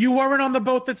 You weren't on the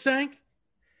boat that sank?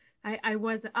 I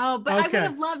wasn't. Oh, but okay. I would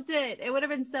have loved it. It would have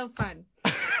been so fun.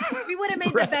 We would have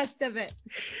made the best of it.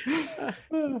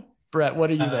 Brett, what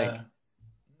do you think?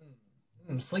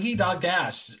 Slinky Dog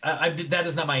Dash. That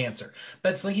is not my answer.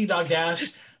 But Slinky Dog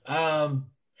Dash,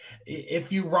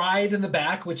 if you ride in the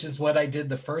back, which is what I did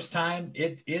the first time,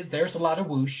 there's a lot of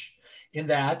whoosh in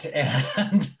that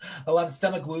and a lot of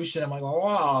stomach whoosh. And I'm like, oh,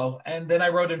 wow. And then I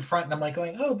rode in front and I'm like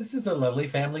going, oh, this is a lovely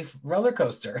family roller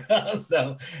coaster.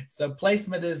 so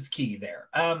placement is key there.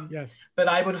 Yes. But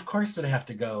I would, of course, have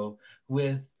to go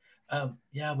with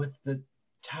the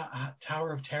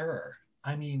Tower of Terror.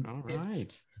 I mean, all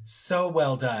right. It's so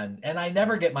well done. And I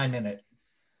never get my minute.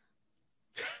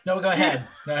 No, go ahead.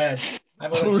 Go ahead.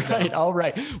 All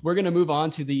right. We're going to move on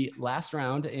to the last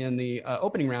round in the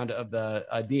opening round of the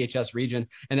DHS region,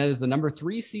 and that is the number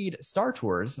 3 seed Star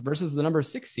Tours versus the number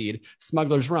 6 seed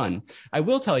Smuggler's Run. I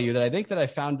will tell you that I think that I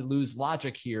found Lou's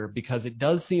logic here because it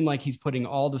does seem like he's putting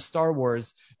all the Star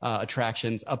Wars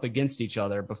attractions up against each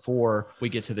other before we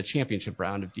get to the championship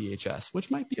round of DHS,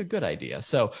 which might be a good idea.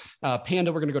 So,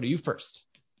 Panda, we're going to go to you first.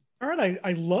 All right,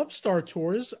 I love Star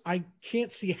Tours. I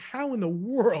can't see how in the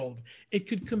world it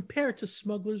could compare to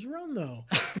Smuggler's Run, though.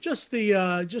 just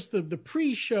the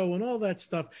pre-show and all that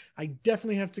stuff. I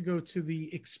definitely have to go to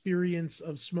the experience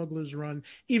of Smuggler's Run,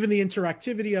 even the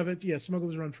interactivity of it. Yeah,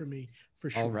 Smuggler's Run for me, for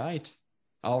sure.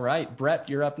 All right, Brett,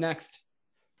 you're up next.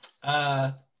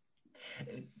 Thank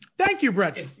you,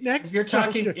 Brett. Next,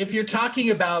 if you're talking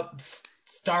about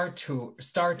Star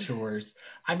Tours,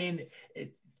 I mean.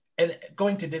 And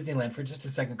going to Disneyland for just a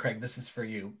second, Craig, this is for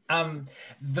you.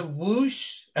 The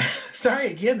whoosh,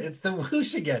 sorry, again, it's the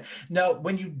whoosh again. No,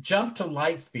 when you jump to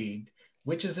Lightspeed,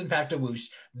 which is in fact a whoosh,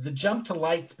 the jump to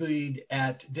Lightspeed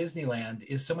at Disneyland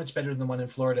is so much better than the one in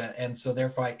Florida, and so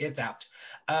therefore it's out.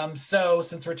 So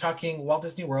since we're talking Walt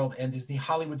Disney World and Disney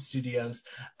Hollywood Studios,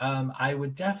 I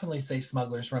would definitely say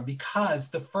Smuggler's Run, because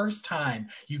the first time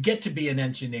you get to be an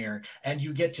engineer and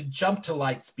you get to jump to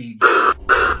Lightspeed.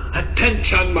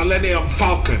 Attention, Millennium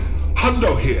Falcon.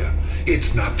 Hondo here.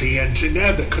 It's not the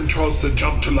engineer that controls the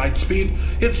jump to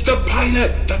Lightspeed. It's the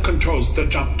pilot that controls the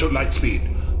jump to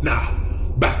Lightspeed. Now,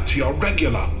 back to your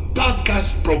regular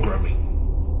podcast programming.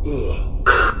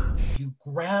 You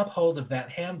grab hold of that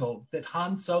handle that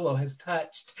Han Solo has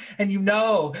touched, and you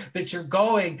know that you're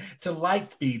going to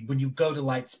Lightspeed when you go to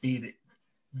Lightspeed.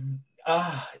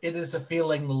 It is a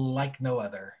feeling like no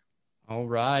other. All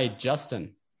right,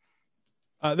 Justin.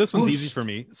 This one's easy for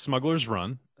me. Smuggler's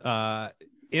Run.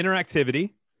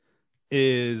 Interactivity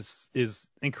is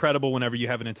incredible whenever you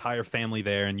have an entire family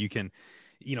there and you can,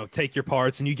 take your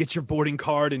parts and you get your boarding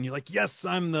card and you're like, yes,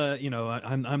 I'm the,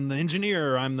 I'm the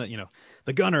engineer, I'm the,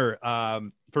 the gunner.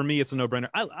 For me, it's a no-brainer.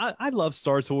 I love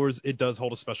Star Tours. It does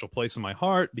hold a special place in my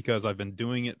heart because I've been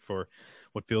doing it for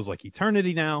what feels like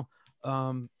eternity now.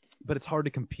 But it's hard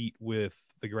to compete with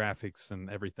the graphics and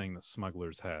everything that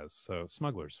Smugglers has. So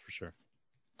Smugglers for sure.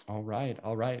 All right.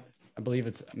 I believe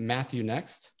it's Matthew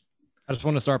next. I just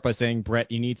want to start by saying,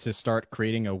 Brett, you need to start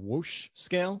creating a whoosh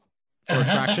scale for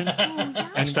attractions,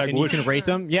 and you can rate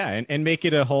them, and make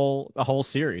it a whole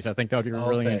series. I think that would be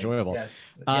really enjoyable.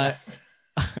 Yes.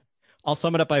 I'll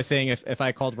sum it up by saying if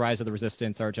I called Rise of the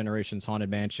Resistance our generation's Haunted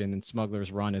Mansion and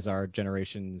Smuggler's Run is our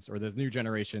generation's, or the new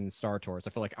generation's Star Tours, I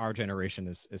feel like our generation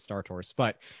is Star Tours.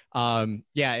 But for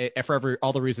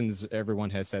all the reasons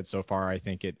everyone has said so far, I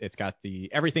think it's got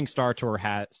everything Star Tour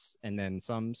has and then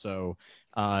some. So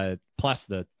plus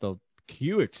the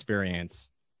queue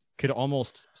experience could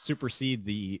almost supersede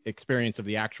the experience of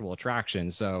the actual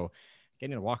attraction. So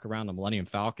getting to walk around the Millennium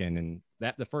Falcon and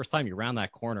that the first time you round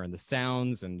that corner and the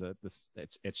sounds and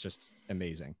it's just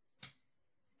amazing.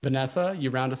 Vanessa, you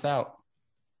round us out.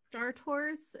 Star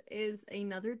Tours is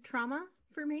another trauma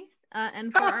for me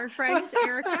and for our friend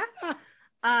Erica.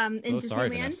 In sorry, Disneyland.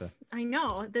 Vanessa. I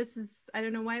know I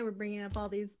don't know why we're bringing up all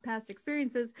these past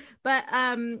experiences, but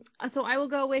so I will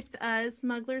go with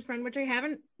Smuggler's Run, which I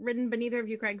haven't ridden, but neither of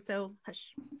you, Craig, so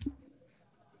hush.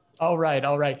 All right.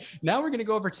 Now we're going to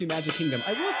go over to Magic Kingdom.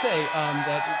 I will say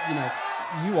that,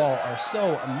 you all are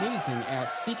so amazing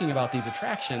at speaking about these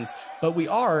attractions, but we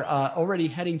are already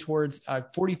heading towards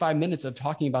 45 minutes of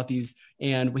talking about these,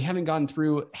 and we haven't gotten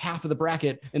through half of the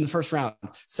bracket in the first round.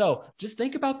 So just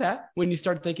think about that when you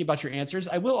start thinking about your answers.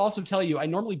 I will also tell you, I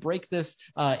normally break this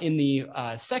in the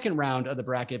second round of the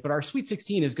bracket, but our Sweet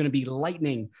 16 is going to be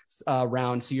lightning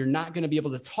round, so you're not going to be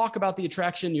able to talk about the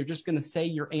attraction. You're just going to say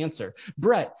your answer.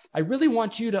 Brett, I really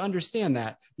want you to understand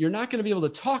that. You're not going to be able to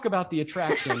talk about the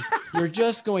attraction. You're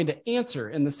just going to answer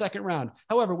in the second round.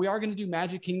 However, we are going to do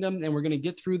Magic Kingdom, and we're going to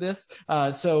get through this.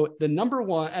 So the number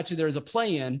one, actually, there's a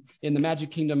play-in the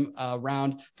Magic Kingdom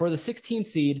round for the 16th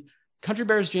seed, Country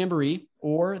Bears Jamboree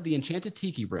or the Enchanted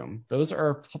Tiki Room. Those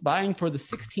are vying for the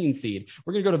 16th seed.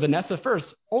 We're going to go to Vanessa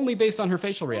first, only based on her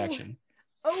facial reaction.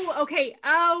 Oh, okay.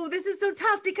 Oh, this is so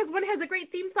tough because one has a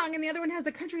great theme song and the other one has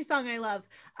a country song I love.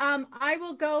 I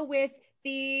will go with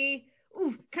the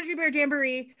Country Bear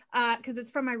Jamboree because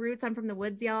it's from my roots. I'm from the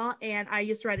woods, y'all, and I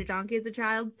used to ride a donkey as a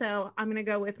child, so I'm going to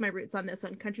go with my roots on this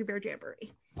one, Country Bear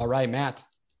Jamboree. All right, Matt.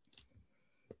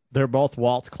 They're both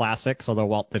Walt classics, although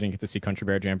Walt didn't get to see Country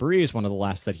Bear Jamboree, is one of the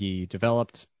last that he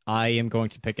developed. I am going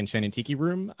to pick Enchanted Tiki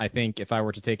Room. I think if I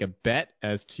were to take a bet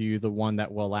as to the one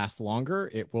that will last longer,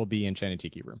 it will be Enchanted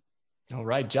Tiki Room. All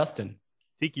right, Justin.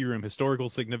 Tiki Room, historical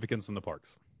significance in the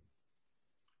parks.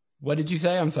 What did you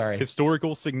say? I'm sorry.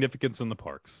 Historical significance in the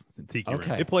parks. Tiki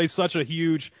Room. It plays such a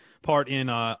huge part in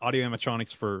audio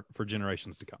animatronics for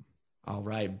generations to come. All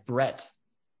right, Brett.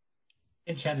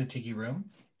 Enchanted Tiki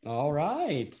Room. All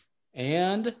right.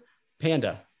 And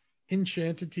Panda.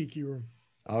 Enchanted Tiki Room.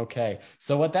 Okay.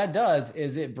 So what that does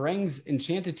is it brings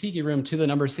Enchanted Tiki Room to the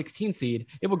number 16 seed.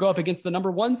 It will go up against the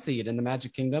number 1 seed in the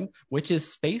Magic Kingdom, which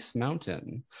is Space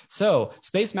Mountain. So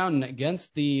Space Mountain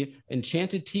against the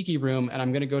Enchanted Tiki Room, and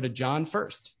I'm going to go to John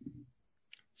first.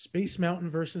 Space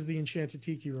Mountain versus the Enchanted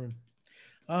Tiki Room.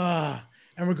 And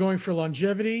we're going for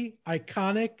longevity,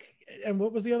 iconic, and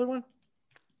what was the other one?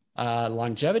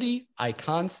 Longevity,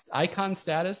 icon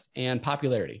status, and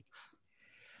popularity.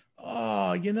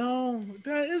 Oh,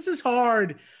 this is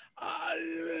hard.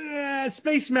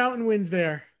 Space Mountain wins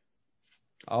there.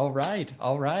 All right.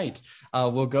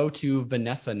 We'll go to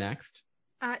Vanessa next.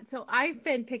 So I've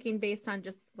been picking based on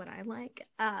just what I like.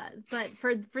 But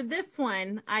for this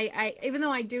one, I even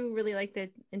though I do really like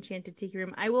the Enchanted Tiki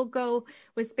Room, I will go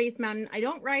with Space Mountain. I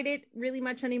don't ride it really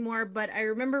much anymore, but I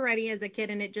remember riding it as a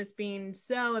kid and it just being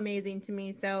so amazing to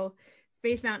me. So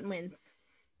Space Mountain wins.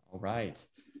 All right.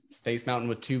 Space Mountain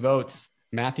with 2 votes.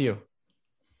 Matthew.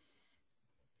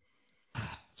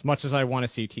 As much as I want to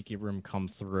see Tiki Room come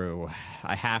through,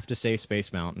 I have to say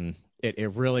Space Mountain.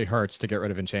 It really hurts to get rid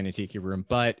of Enchanted Tiki Room,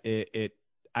 but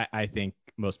I think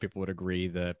most people would agree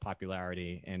the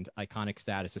popularity and iconic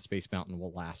status of Space Mountain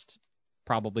will last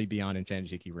probably beyond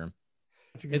Enchanted Tiki Room.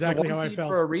 That's exactly it's a 1 how I seed felt.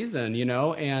 For a reason,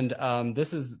 and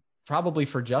this is probably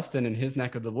for Justin in his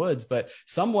neck of the woods, but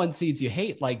some 1 seeds you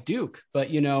hate, like Duke,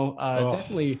 but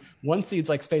definitely 1 seeds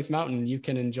like Space Mountain you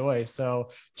can enjoy. So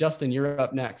Justin, you're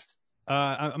up next.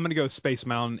 I'm going to go Space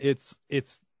Mountain. It's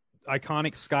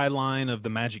iconic skyline of the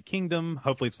Magic Kingdom.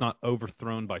 Hopefully it's not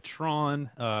overthrown by Tron,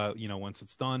 once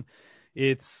it's done.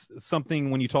 It's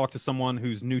something when you talk to someone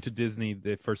who's new to Disney,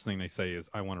 the first thing they say is,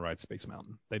 I want to ride Space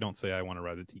Mountain. They don't say, I want to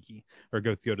ride the Tiki or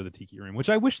go to the Tiki Room, which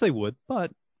I wish they would,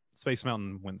 but Space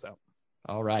Mountain wins out.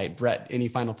 All right, Brett, any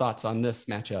final thoughts on this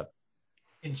matchup?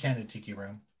 Enchanted Tiki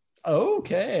Room.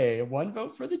 Okay, 1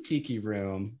 vote for the Tiki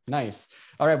Room. Nice.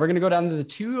 All right, we're going to go down to the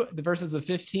 2 versus the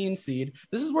 15 seed.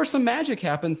 This is where some magic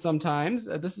happens sometimes.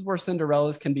 This is where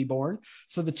Cinderellas can be born.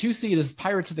 So the 2 seed is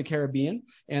Pirates of the Caribbean,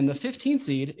 and the 15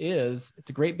 seed is It's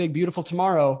a Great Big Beautiful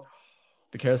Tomorrow,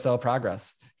 the Carousel of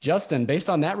Progress. Justin, based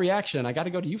on that reaction, I got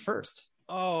to go to you first.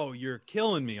 Oh, you're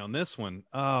killing me on this one.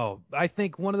 Oh, I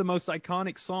think one of the most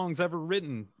iconic songs ever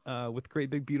written with Great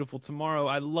Big Beautiful Tomorrow.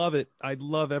 I love it. I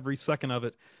love every second of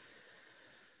it.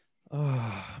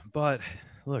 But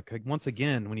look, once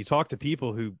again, when you talk to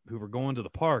people who were going to the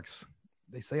parks,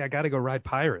 they say, I got to go ride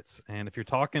Pirates. And if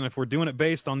we're doing it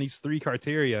based on these 3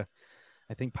 criteria,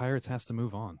 I think Pirates has to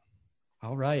move on.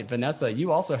 All right, Vanessa,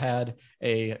 you also had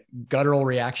a guttural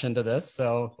reaction to this,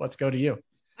 so let's go to you.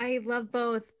 I love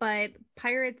both, but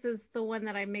Pirates is the one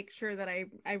that I make sure that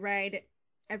I ride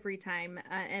every time,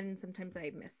 and sometimes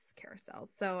I miss Carousel.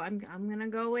 So I'm gonna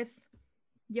go with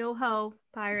Yo Ho,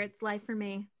 Pirates, life for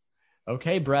me.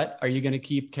 Okay, Brett, are you going to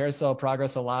keep Carousel of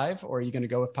Progress alive, or are you going to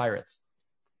go with Pirates?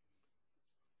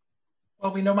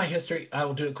 Well, we know my history. I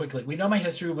will do it quickly. We know my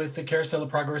history with the Carousel of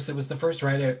Progress. It was the first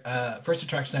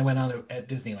attraction I went on at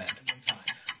Disneyland.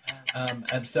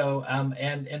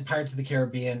 And Pirates of the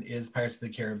Caribbean is Pirates of the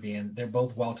Caribbean. They're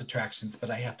both Walt attractions, but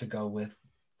I have to go with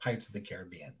Pirates of the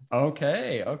Caribbean.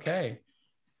 Okay.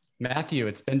 Matthew,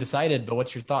 it's been decided, but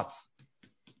what's your thoughts?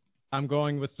 I'm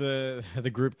going with the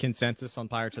group consensus on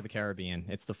Pirates of the Caribbean.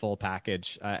 It's the full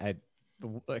package.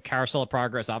 Carousel of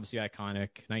Progress, obviously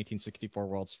iconic. 1964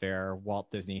 World's Fair. Walt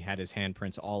Disney had his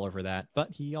handprints all over that, but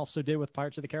he also did with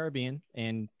Pirates of the Caribbean.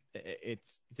 And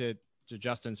it's to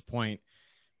Justin's point,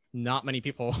 not many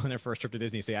people on their first trip to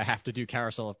Disney say, I have to do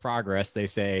Carousel of Progress. They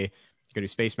say, go to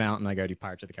Space Mountain, I go do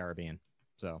Pirates of the Caribbean.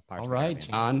 So Pirates all of the right,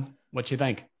 Caribbean. John, what you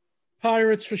think?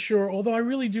 Pirates for sure. Although I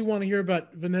really do want to hear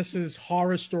about Vanessa's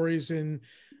horror stories in,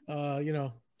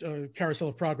 Carousel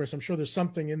of Progress. I'm sure there's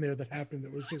something in there that happened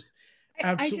that was just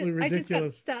absolutely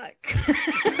ridiculous. I just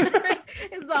got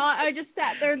stuck. I just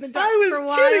sat there in the dark for a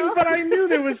while. I was kidding, but I knew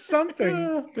there was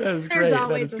something. That is There's great.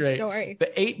 always That is a great. story. The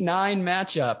 8-9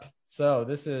 matchup. So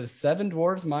this is Seven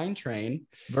Dwarfs Mine Train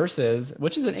versus,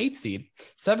 which is an 8 seed.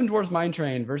 Seven Dwarfs Mine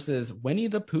Train versus Winnie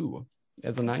the Pooh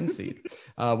as a 9 seed.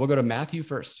 We'll go to Matthew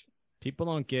first. People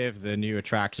don't give the new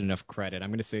attraction enough credit. I'm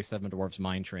going to say Seven Dwarfs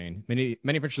Mine Train. Many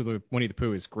Adventures of Winnie the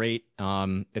Pooh is great.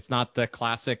 It's not the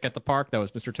classic at the park that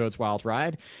was Mr. Toad's Wild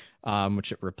Ride,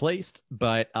 which it replaced.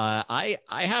 But I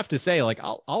have to say, like,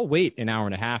 I'll wait an hour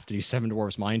and a half to do Seven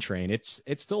Dwarfs Mine Train. It's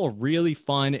still a really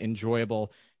fun,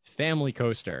 enjoyable family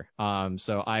coaster.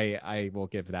 So I will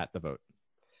give that the vote.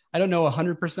 I don't know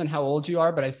 100% how old you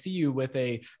are, but I see you with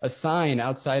a sign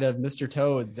outside of Mr.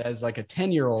 Toad's as like a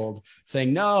 10-year-old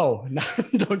saying, no,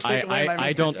 don't take away my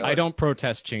Mr. Toad's. I don't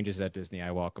protest changes at Disney.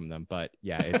 I welcome them. But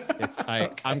yeah, it's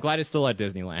okay. I'm glad it's still at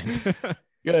Disneyland.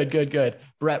 Good.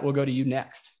 Brett, we'll go to you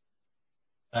next.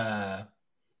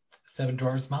 Seven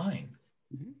Dwarfs Mine.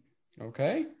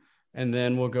 Okay. And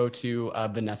then we'll go to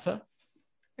Vanessa.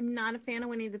 I'm not a fan of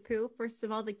Winnie the Pooh. First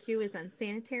of all, the queue is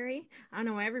unsanitary. I don't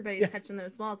know why everybody's touching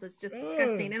those walls. It's just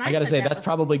disgusting. And I got to say, that's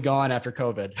probably gone after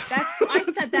COVID. I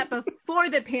said that before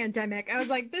the pandemic. I was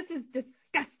like, this is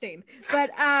disgusting.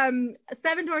 But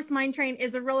Seven Dwarfs Mine Train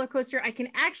is a roller coaster I can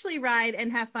actually ride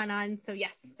and have fun on. So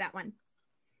yes, that one.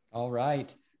 All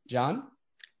right. John?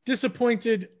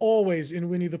 Disappointed always in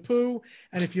Winnie the Pooh.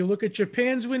 And if you look at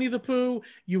Japan's Winnie the Pooh,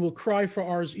 you will cry for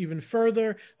ours even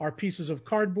further. Our pieces of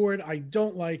cardboard, I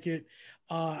don't like it.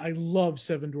 I love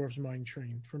Seven Dwarfs Mine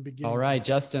Train from beginning. All right,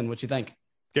 Justin, what you think?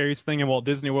 Scariest thing in Walt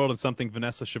Disney World and something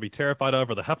Vanessa should be terrified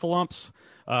of are the Heffalumps.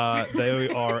 They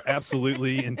are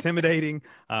absolutely intimidating.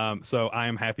 So I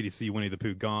am happy to see Winnie the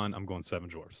Pooh gone. I'm going Seven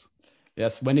Dwarfs.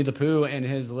 Yes, Winnie the Pooh and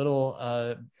his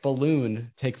little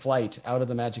balloon take flight out of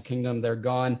the Magic Kingdom. They're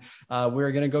gone.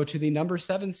 We're going to go to the number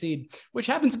 7 seed, which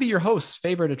happens to be your host's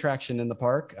favorite attraction in the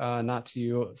park, not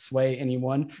to sway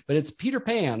anyone, but it's Peter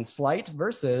Pan's Flight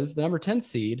versus the number 10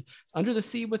 seed, Under the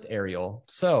Sea with Ariel.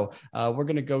 So we're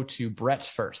going to go to Brett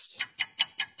first.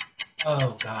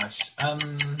 Oh, gosh.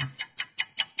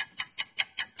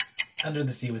 Under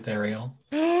the Sea with Ariel.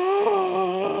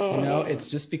 It's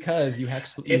just because you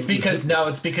have. It's because it's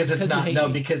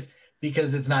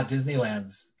not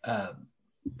Disneyland's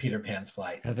Peter Pan's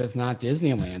flight. That's not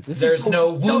Disneyland's. There's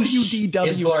no whoosh WDW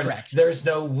in Florida. attraction. There's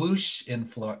no whoosh in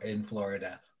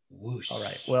Florida. Whoosh. All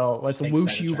right. Well, let's Makes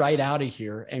whoosh that you right out of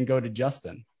here and go to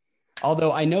Justin.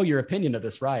 Although I know your opinion of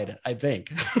this ride, I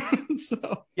think.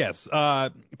 So. Yes,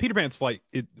 Peter Pan's flight,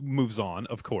 it moves on,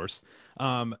 of course.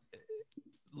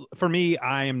 For me,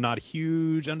 I am not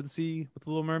huge Under the Sea with The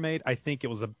Little Mermaid. I think it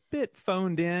was a bit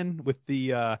phoned in with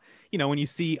the, when you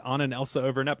see Anna and Elsa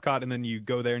over in Epcot and then you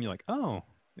go there and you're like, oh,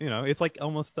 it's like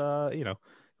almost, a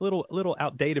little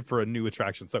outdated for a new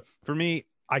attraction. So for me,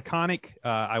 iconic.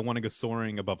 I want to go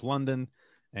soaring above London,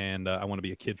 and I want to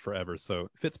be a kid forever. So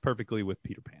it fits perfectly with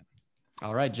Peter Pan.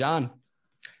 All right, John.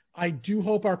 I do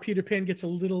hope our Peter Pan gets a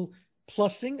little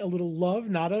plussing, a little love,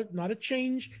 not a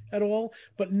change at all,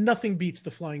 but nothing beats the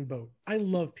flying boat. I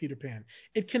love Peter Pan.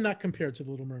 It cannot compare to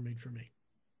The Little Mermaid for me.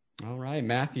 All right,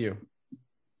 Matthew.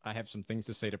 I have some things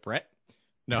to say to Brett.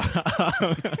 No.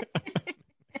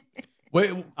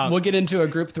 We'll get into a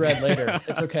group thread later.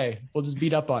 It's okay. We'll just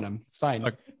beat up on him. It's fine.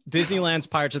 Look, Disneyland's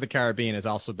Pirates of the Caribbean is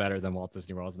also better than Walt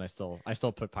Disney World, and I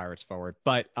still put Pirates forward.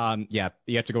 But you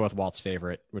have to go with Walt's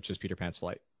favorite, which is Peter Pan's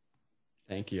flight.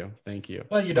 Thank you.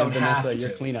 Well, you don't have Vanessa, to. Your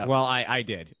cleanup. Well, I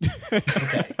did.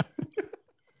 Okay.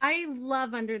 I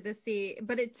love Under the Sea,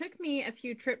 but it took me a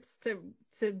few trips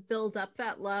to build up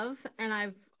that love, and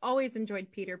I've always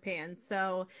enjoyed Peter Pan.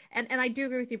 So, and I do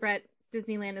agree with you, Brett.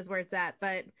 Disneyland is where it's at,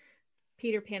 but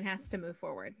Peter Pan has to move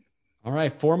forward. All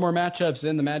right, 4 more matchups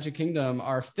in the Magic Kingdom.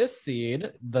 Our 5th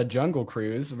seed, the Jungle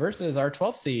Cruise, versus our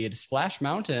 12th seed, Splash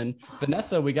Mountain.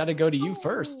 Vanessa, we got to go to you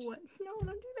first. No, don't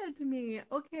do that to me.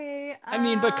 Okay.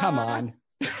 But come on.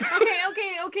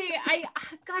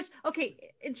 Okay.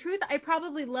 In truth, I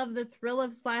probably love the thrill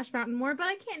of Splash Mountain more, but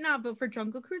I can't not vote for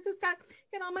Jungle Cruise. It's got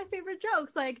all my favorite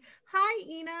jokes like "Hi,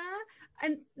 Ina,"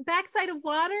 and "Backside of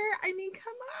water." I mean,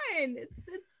 come on,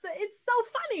 it's so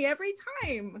funny every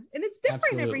time, and it's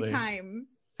different every time.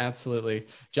 Absolutely,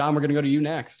 John. We're gonna go to you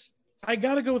next. I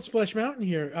gotta go with Splash Mountain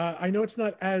here. I know it's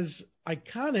not as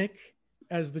iconic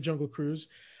as the Jungle Cruise.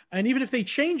 And even if they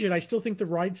change it, I still think the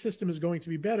ride system is going to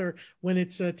be better when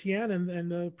it's Tiana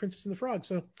and Princess and the Frog.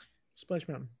 So, Splash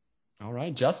Mountain. All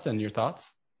right, Justin, your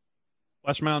thoughts?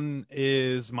 Splash Mountain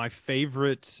is my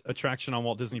favorite attraction on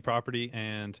Walt Disney property,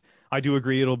 and I do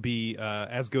agree it'll be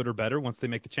as good or better once they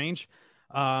make the change.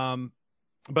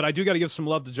 But I do got to give some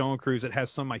love to Jungle Cruise. It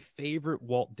has some of my favorite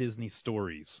Walt Disney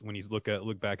stories when you look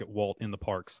back at Walt in the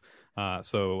parks.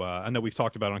 So I know we've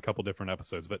talked about it on a couple different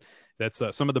episodes, but that's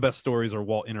some of the best stories are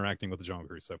Walt interacting with the Jungle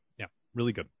Cruise. So yeah,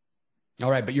 really good.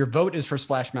 All right, but your vote is for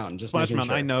Splash Mountain. Just Splash Mountain.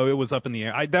 Sure. I know it was up in the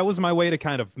air. That was my way to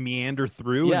kind of meander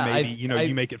through, and maybe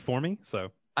you make it for me. So.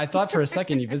 I thought for a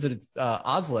second you visited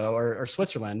Oslo or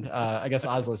Switzerland. I guess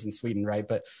Oslo's in Sweden, right?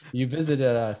 But you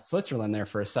visited Switzerland there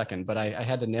for a second, but I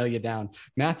had to nail you down.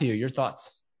 Matthew, your thoughts?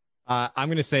 I'm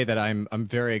going to say that I'm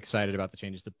very excited about the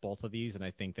changes to both of these, and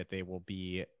I think that they will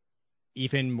be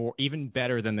even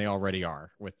better than they already are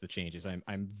with the changes.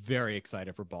 I'm very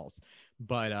excited for both.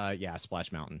 But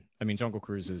Splash Mountain. I mean, Jungle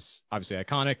Cruise is obviously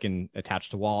iconic and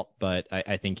attached to Walt, but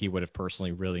I think he would have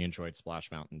personally really enjoyed Splash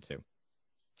Mountain too.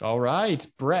 All right,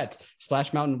 Brett.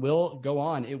 Splash Mountain will go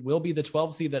on. It will be the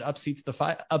 12 seed that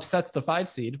upsets the 5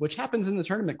 seed, which happens in the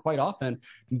tournament quite often.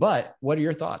 But what are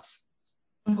your thoughts?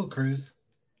 Jungle Cruise.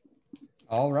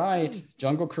 All right,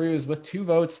 Jungle Cruise with 2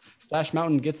 votes. Splash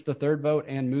Mountain gets the 3rd vote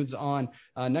and moves on.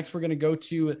 Next, we're going to go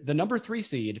to the number 3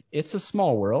 seed, It's a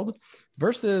Small World,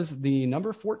 versus the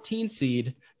number 14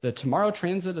 seed, the Tomorrow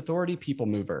Transit Authority People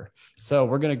Mover. So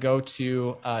we're going to go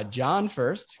to John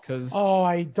first, because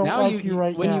I don't like you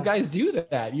right now. When you guys do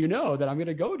that, you know that I'm going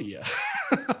to go to you.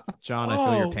 John, I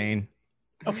feel your pain.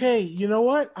 Okay, you know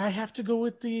what? I have to go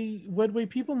with the Wedway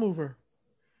People Mover.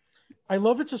 I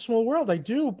love It's a Small World, I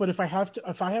do, but if I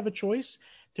have a choice,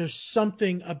 there's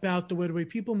something about the Wedway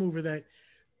People Mover that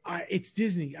it's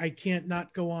Disney. I can't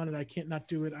not go on it. I can't not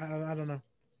do it. I don't know.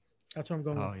 That's what I'm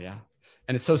going with. Oh yeah,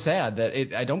 and it's so sad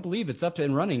that I don't believe it's up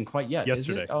and running quite yet.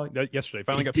 Yesterday. Is it? Oh, yesterday.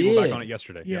 Finally got people back on it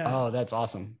yesterday. Yeah. Oh, that's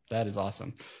awesome. That is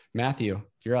awesome. Matthew,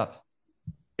 you're up.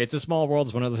 It's a Small World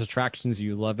is one of those attractions,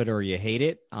 you love it or you hate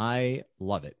it. I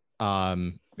love it.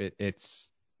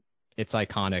 It's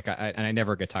iconic, and I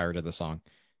never get tired of the song.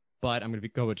 But I'm going to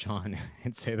go with John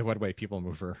and say the Wedway People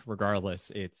Mover.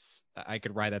 Regardless, I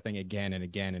could ride that thing again and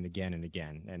again and again and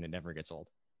again, and it never gets old.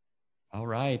 All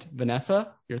right,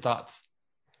 Vanessa, your thoughts?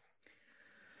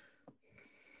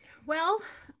 Well,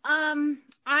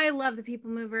 I love the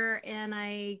People Mover, and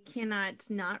I cannot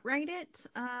not ride it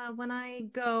when I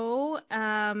go.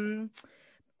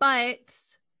 But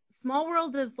Small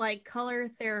World is like color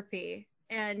therapy.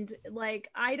 And like,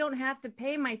 I don't have to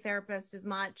pay my therapist as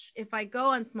much if I go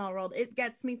on Small World. It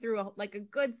gets me through a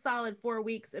good solid 4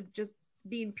 weeks of just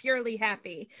being purely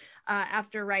happy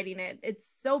after writing it. It's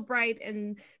so bright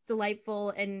and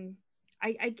delightful, and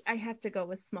I have to go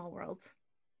with Small World.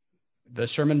 The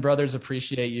Sherman brothers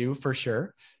appreciate you for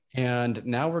sure. And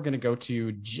now we're going to go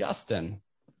to Justin.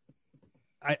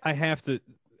 I have to.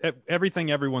 Everything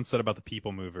everyone said about the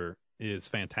People Mover is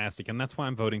fantastic, and that's why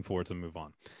I'm voting for it to move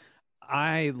on.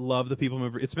 I love the People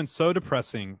Mover. It's been so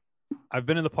depressing. I've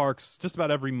been in the parks just about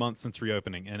every month since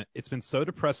reopening, and it's been so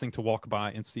depressing to walk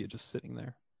by and see it just sitting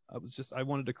there. I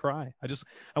wanted to cry.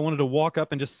 I wanted to walk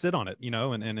up and just sit on it,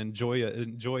 and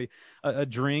enjoy a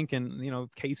drink, and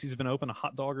Casey's been open, a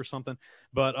hot dog or something.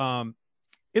 But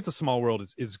It's a Small World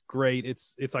is great.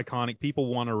 It's iconic.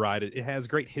 People want to ride it. It has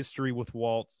great history with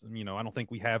Walt. I don't think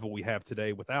we have what we have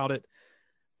today without it.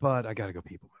 But I got to go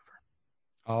People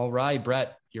Mover. All right,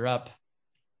 Brett, you're up.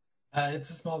 It's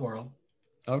a Small World.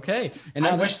 Okay. And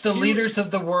I wish the leaders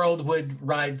of the world would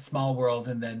ride Small World,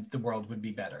 and then the world would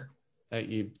be better.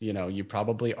 You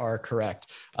probably are correct,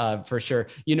 for sure.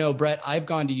 Brett, I've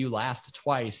gone to you last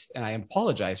twice, and I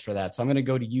apologize for that. So I'm going to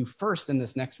go to you first in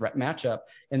this next matchup,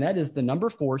 and that is the number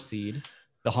 4 seed,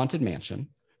 the Haunted Mansion,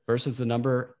 versus the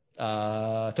number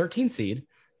 13 seed,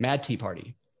 Mad Tea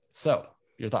Party. So,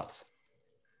 your thoughts?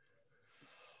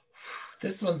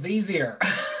 This one's easier.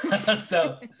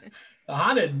 So, the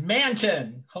Haunted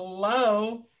Mansion.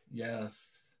 Hello.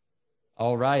 Yes.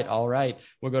 All right.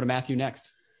 We'll go to Matthew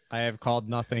next. I have called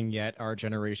nothing yet our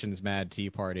generation's Mad Tea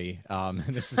Party.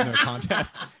 This is no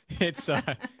contest. It's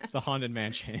the Haunted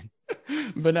Mansion.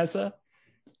 Vanessa?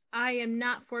 I am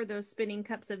not for those spinning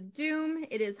cups of doom.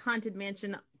 It is Haunted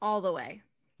Mansion all the way.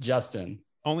 Justin?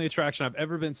 Only attraction I've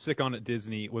ever been sick on at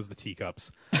Disney was the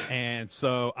teacups, and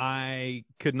so I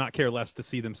could not care less to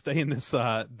see them stay in this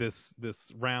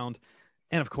round.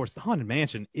 And of course, the Haunted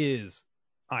Mansion is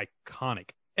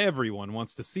iconic. Everyone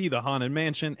wants to see the Haunted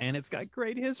Mansion, and it's got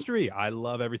great history. I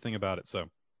love everything about it. So,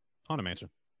 Haunted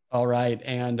Mansion. All right,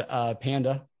 and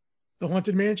Panda? The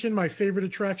Haunted Mansion, my favorite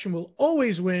attraction, will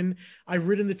always win. I've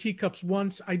ridden the teacups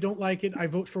once. I don't like it. I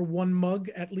vote for 1 mug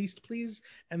at least, please,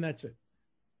 and that's it.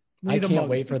 I can't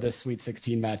wait for this Sweet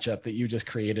 16 matchup that you just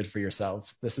created for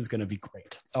yourselves. This is going to be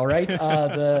great. All right.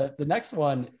 The next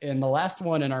one and the last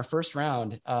one in our first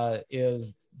round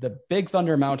is the Big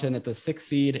Thunder Mountain at the 6th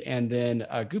seed, and then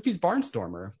Goofy's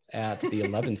Barnstormer at the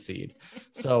 11th seed.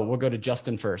 So we'll go to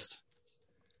Justin first.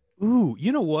 Ooh,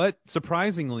 you know what?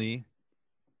 Surprisingly,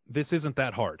 this isn't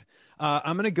that hard.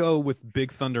 I'm going to go with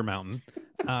Big Thunder Mountain.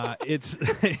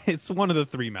 It's one of the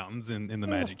 3 mountains in the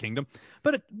Magic Kingdom,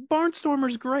 but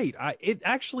Barnstormer's great. I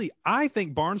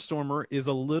think Barnstormer is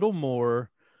a little more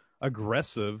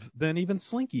aggressive than even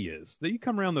Slinky is. That you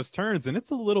come around those turns and it's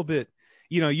a little bit,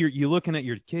 you're looking at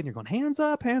your kid and you're going hands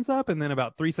up, and then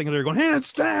about 3 seconds later you're going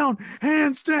hands down,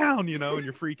 and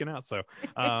you're freaking out. So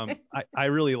I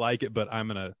really like it, but I'm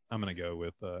gonna go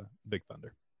with Big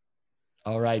Thunder.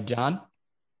 All right, John.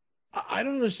 I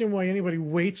don't understand why anybody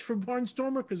waits for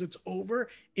Barnstormer, because it's over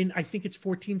in, I think it's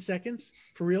 14 seconds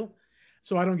for real.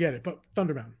 So I don't get it, but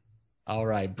Thunder Mountain. All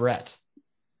right, Brett.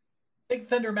 Big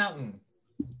Thunder Mountain.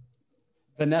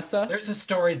 Vanessa? There's a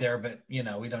story there, but, we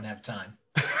don't have time.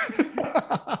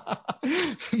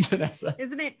 Vanessa.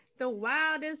 Isn't it the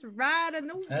wildest ride in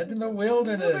the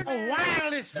wilderness? The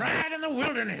wildest ride in the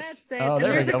wilderness. That's it. Oh, and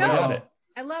there there's we go. a We goat. got it.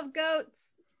 I love goats,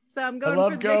 so I'm going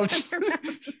love for goats. Big Thunder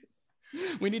Mountain.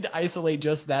 We need to isolate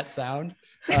just that sound,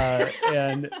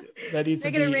 and that needs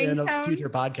to be in a future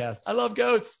podcast. I love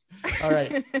goats. All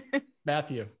right,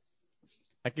 Matthew.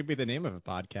 That could be the name of a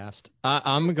podcast.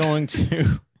 I'm going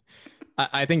to.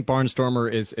 I think Barnstormer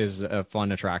is a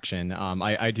fun attraction.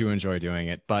 I do enjoy doing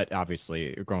it, but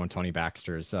obviously going Tony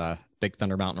Baxter's Big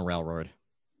Thunder Mountain Railroad.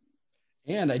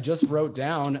 And I just wrote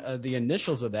down the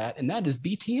initials of that, and that is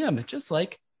BTM, just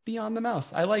like Beyond the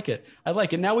Mouse. I like it.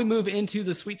 Now we move into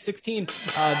the Sweet 16.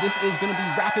 This is going to be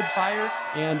rapid fire,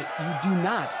 and you do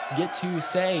not get to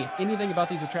say anything about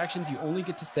these attractions. You only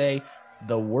get to say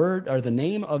the word or the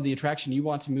name of the attraction you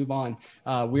want to move on.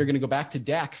 We're going to go back to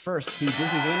Dak first to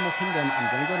Disney's Animal Kingdom.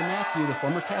 I'm going to go to Matthew, the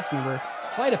former cast member.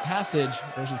 Flight of Passage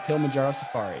versus Kilimanjaro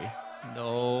Safari.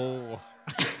 No.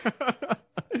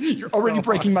 You're already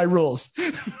breaking my rules.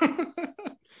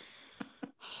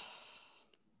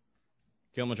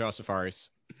 Kilimanjaro Safaris.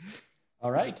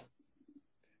 All right.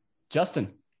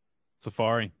 Justin.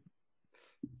 Safari.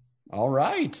 All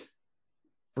right.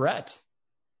 Brett.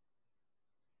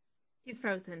 He's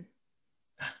frozen.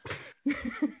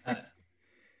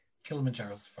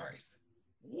 Kilimanjaro Safaris.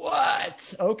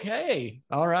 What? Okay.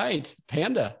 All right.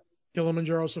 Panda.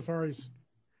 Kilimanjaro Safaris.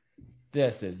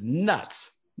 This is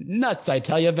nuts. Nuts, I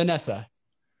tell you, Vanessa.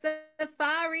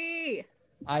 Safari.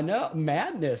 I know.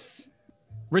 Madness.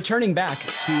 Returning back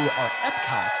to our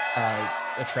Epcot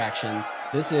attractions,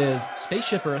 this is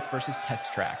Spaceship Earth versus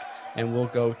Test Track. And we'll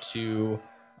go to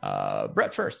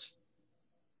Brett first.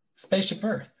 Spaceship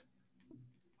Earth.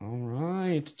 All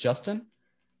right. Justin?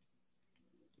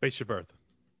 Spaceship Earth.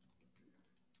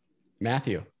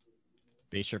 Matthew?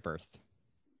 Spaceship Earth.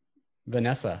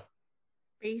 Vanessa?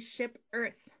 Spaceship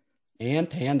Earth. And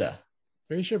Panda?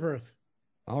 Spaceship Earth.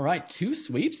 All right. 2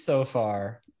 sweeps so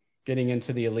far, getting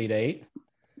into the Elite Eight.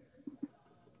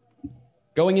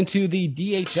 Going into the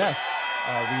DHS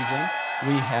region,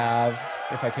 we have,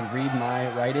 if I can read my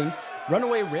writing,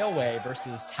 Runaway Railway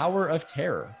versus Tower of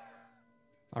Terror.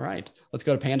 All right. Let's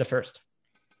go to Panda first.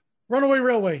 Runaway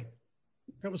Railway.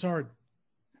 That was hard.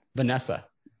 Vanessa?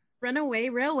 Runaway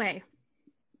Railway.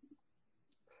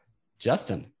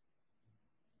 Justin?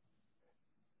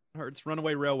 It's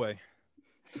Runaway Railway.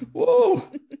 Whoa.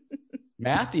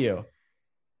 Matthew?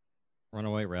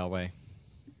 Runaway Railway.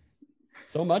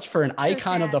 So much for an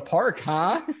icon of the park,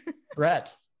 huh?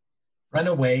 Brett?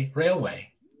 Runaway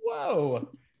Railway. Whoa.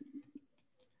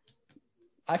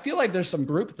 I feel like there's some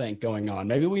groupthink going on.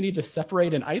 Maybe we need to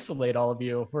separate and isolate all of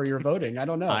you for your voting. I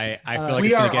don't know. I feel like we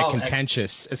it's going are to get all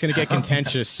contentious. It's going to get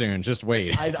contentious soon. Just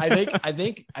wait. I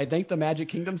think the Magic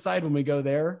Kingdom side, when we go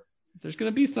there, there's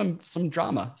going to be some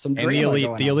drama, some drama.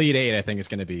 And the Elite Eight, I think, is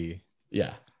going to be.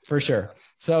 Yeah, for sure.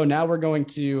 So now we're going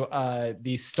to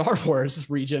the Star Wars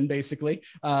region, basically.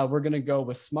 We're going to go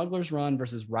with Smuggler's Run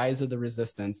versus Rise of the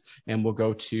Resistance, and we'll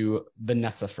go to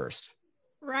Vanessa first.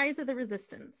 Rise of the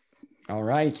Resistance. All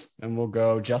right, and we'll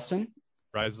go Justin.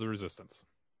 Rise of the Resistance.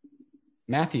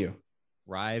 Matthew.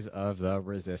 Rise of the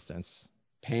Resistance.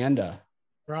 Panda.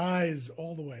 Rise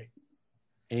all the way.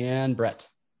 And Brett.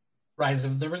 Rise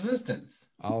of the Resistance.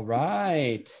 All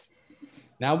right.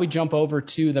 Now we jump over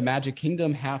to the Magic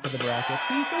Kingdom half of the bracket.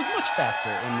 See, it goes much faster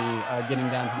in the getting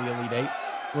down to the Elite Eight.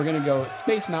 We're going to go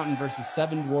Space Mountain versus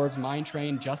Seven Dwarves Mine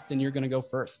Train. Justin, you're going to go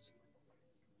first.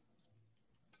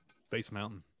 Space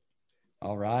Mountain.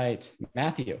 All right.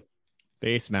 Matthew.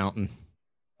 Space Mountain.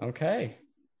 Okay.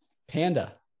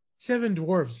 Panda. Seven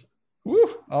Dwarves.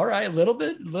 Woo. All right. Little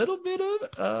bit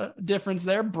of difference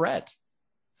there. Brett.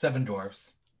 Seven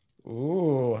Dwarfs.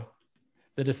 Ooh.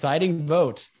 The deciding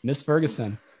vote. Miss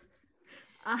Ferguson.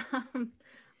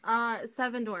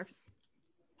 Seven Dwarfs.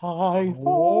 Hi.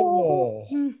 Whoa.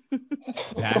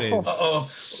 That is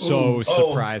Uh-oh.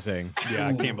 surprising. Yeah,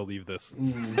 I can't believe this.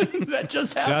 That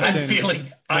just happened.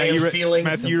 Justin, I am feeling.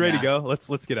 Matthew, you ready to go?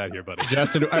 Let's get out of here, buddy.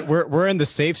 Justin, we're in the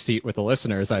safe seat with the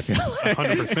listeners, I feel like.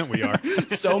 100% we are.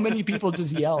 So many people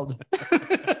just yelled.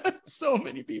 So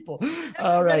many people.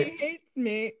 All right. Everybody hates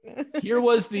me. Here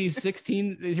was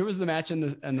the match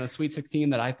in the Sweet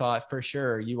 16 that I thought for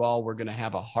sure you all were going to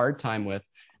have a hard time with.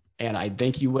 And I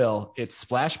think you will. It's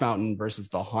Splash Mountain versus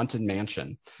the Haunted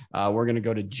Mansion. We're going to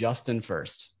go to Justin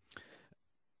first.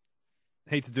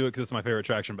 Hate to do it because it's my favorite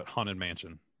attraction, but Haunted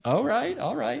Mansion. All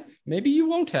right. Maybe you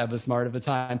won't have as smart of a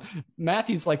time.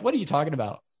 Matthew's like, what are you talking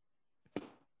about?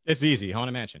 It's easy.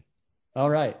 Haunted Mansion. All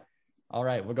right.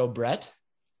 We'll go Brett.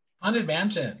 Haunted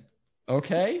Mansion.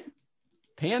 Okay.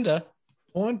 Panda.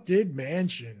 Haunted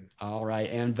Mansion. All right.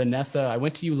 And Vanessa, I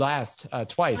went to you last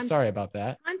twice. Sorry about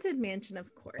that. Haunted Mansion,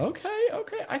 of course. Okay.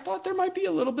 I thought there might be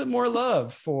a little bit more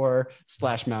love for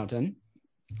Splash Mountain.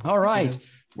 All right.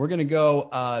 We're going to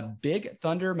go Big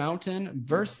Thunder Mountain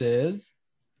versus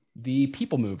the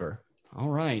People Mover. All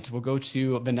right. We'll go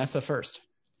to Vanessa first.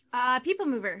 People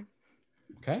Mover.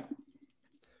 Okay.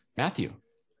 Matthew.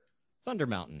 Thunder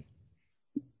Mountain.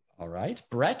 All right.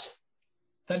 Brett.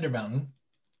 Thunder Mountain.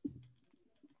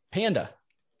 Panda.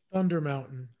 Thunder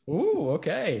Mountain. Ooh,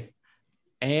 okay.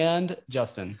 And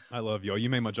Justin. I love you. You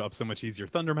made my job so much easier.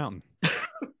 Thunder Mountain.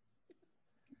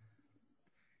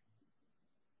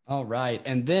 All right.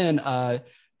 And then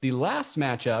the last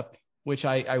matchup, which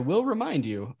I will remind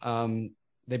you,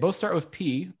 they both start with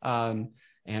P,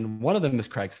 and one of them is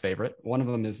Craig's favorite. One of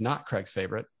them is not Craig's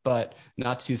favorite, but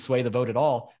not to sway the vote at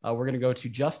all. We're going to go to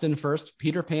Justin first.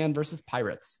 Peter Pan versus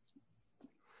Pirates.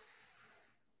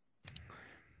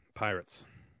 Pirates.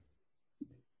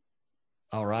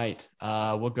 All right.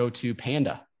 We'll go to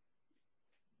Panda.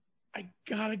 I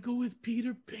gotta go with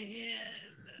Peter Pan.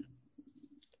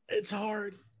 It's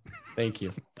hard. Thank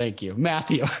you.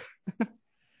 Matthew.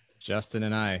 Justin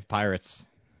and I, Pirates.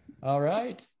 All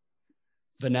right.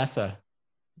 Vanessa.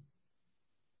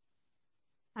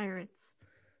 Pirates.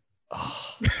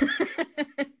 Oh.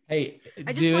 Hey,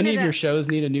 I just do any wanted of your to shows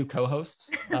need a new co-host?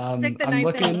 stick the I'm knife in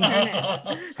looking. and turn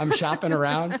it. I'm shopping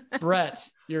around. Brett,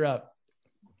 you're up.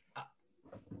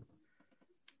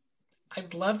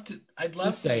 I'd love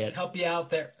Just say to it. help you out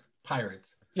there.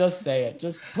 Pirates. Just say it.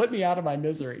 Just put me out of my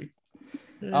misery.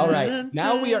 All right.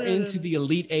 Now we are into the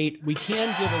Elite Eight. We can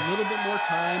give a little bit more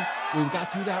time. We've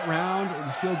got through that round.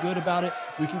 We feel good about it.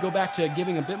 We can go back to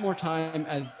giving a bit more time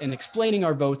and explaining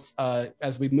our votes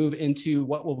as we move into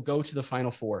what will go to the Final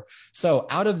Four. So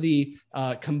out of the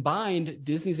combined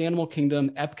Disney's Animal Kingdom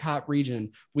Epcot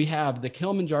region, we have the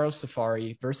Kilimanjaro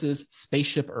Safari versus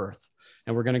Spaceship Earth.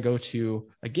 And we're going to go to,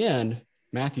 again,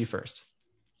 Matthew first.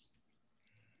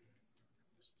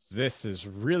 This is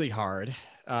really hard.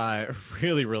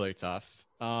 Really, really tough.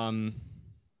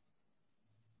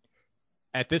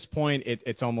 At this point,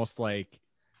 it's almost like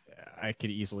I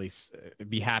could easily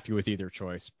be happy with either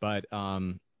choice, but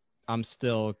I'm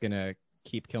still going to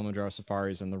keep Kilimanjaro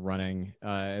Safaris in the running.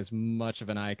 As much of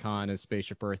an icon as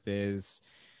Spaceship Earth is,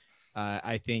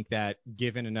 I think that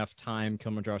given enough time,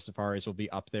 Kilimanjaro Safaris will be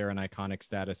up there in iconic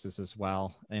statuses as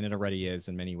well, and it already is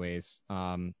in many ways.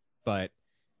 But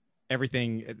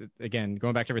everything, again,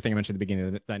 going back to everything I mentioned at the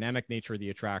beginning, the dynamic nature of the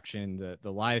attraction,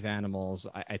 the live animals,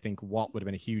 I think Walt would have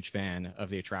been a huge fan of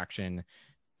the attraction.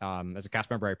 As a cast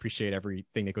member, I appreciate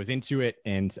everything that goes into it,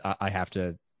 and I have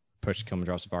to push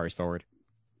Kilimanjaro Safaris forward.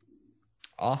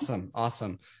 Awesome.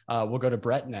 We'll go to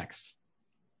Brett next.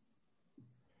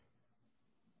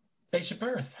 Spaceship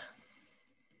Earth.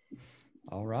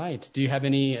 All right. Do you have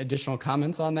any additional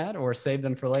comments on that, or save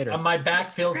them for later? My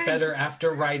back feels better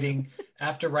after writing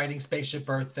Spaceship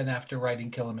Earth than after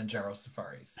writing Kilimanjaro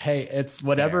Safaris. Hey, it's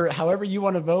whatever, however you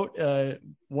want to vote.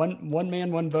 One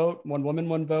man, one vote. One woman,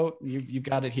 one vote. You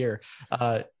got it here.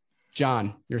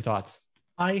 John, your thoughts?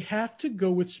 I have to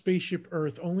go with Spaceship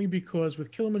Earth only because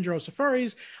with Kilimanjaro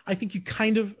Safaris, I think you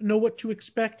kind of know what to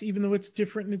expect, even though it's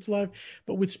different and it's live.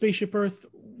 But with Spaceship Earth,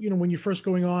 when you're first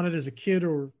going on it as a kid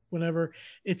or whenever,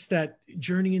 it's that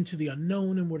journey into the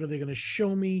unknown and what are they going to show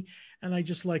me. And I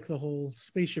just like the whole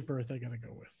Spaceship Earth I got to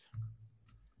go with.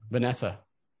 Vanessa.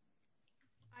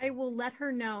 I will let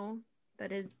her know,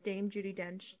 that is Dame Judi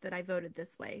Dench, that I voted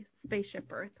this way, Spaceship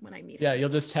Earth, when I meet her. Yeah, you'll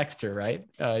just text her, right?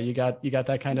 You got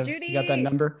that kind of, Judy! You got that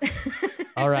number?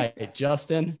 All right,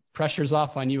 Justin, pressure's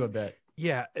off on you a bit.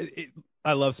 Yeah,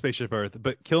 I love Spaceship Earth,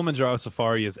 but Kilimanjaro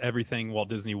Safari is everything Walt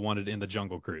Disney wanted in the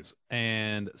Jungle Cruise.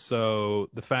 And so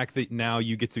the fact that now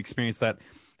you get to experience that,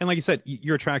 and like you said,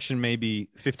 your attraction may be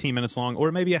 15 minutes long,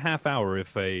 or maybe a half hour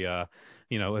if a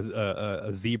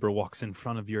zebra walks in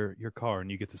front of your car and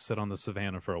you get to sit on the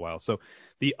savannah for a while. So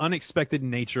the unexpected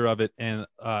nature of it, and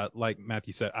like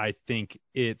Matthew said, I think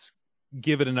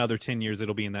give it another 10 years,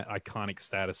 it'll be in that iconic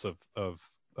status of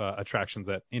attractions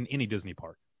in any Disney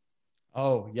park.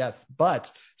 Oh, yes.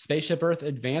 But Spaceship Earth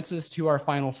advances to our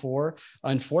Final Four.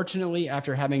 Unfortunately,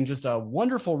 after having just a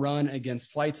wonderful run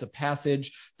against Flights of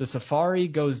Passage, the Safari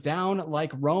goes down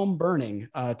like Rome burning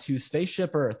to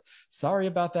Spaceship Earth. Sorry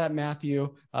about that,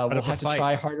 Matthew. We'll have to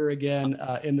try harder again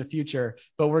in the future.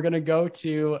 But we're going to go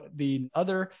to the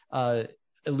other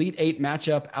Elite Eight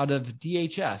matchup out of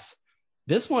DHS.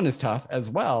 This one is tough as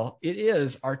well. It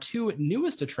is our two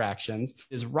newest attractions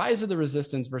is Rise of the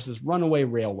Resistance versus Runaway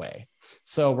Railway.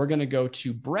 So we're going to go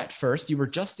to Brett first. You were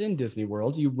just in Disney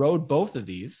World. You rode both of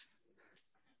these.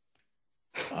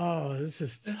 Oh, this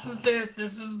is it.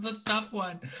 This is the tough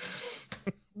one.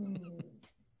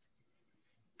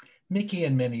 Mickey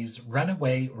and Minnie's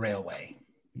Runaway Railway.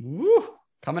 Woo!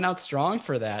 Coming out strong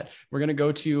for that. We're going to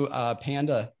go to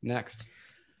Panda next.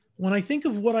 When I think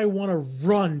of what I want to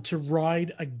run to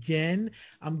ride again,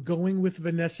 I'm going with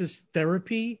Vanessa's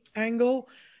therapy angle.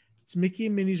 It's Mickey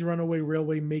and Minnie's Runaway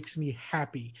Railway makes me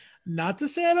happy. Not to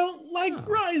say I don't like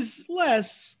Rise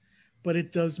less, but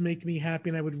it does make me happy,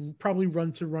 and I would probably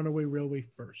run to Runaway Railway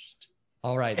first.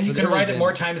 All right. And so you can ride it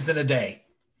more times than a day.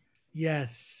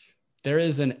 Yes. There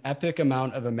is an epic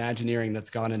amount of Imagineering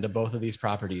that's gone into both of these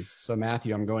properties. So,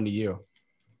 Matthew, I'm going to you.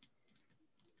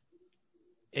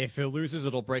 If it loses,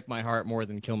 it'll break my heart more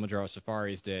than Kilimanjaro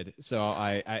Safaris did. So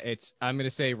I'm going to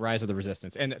say Rise of the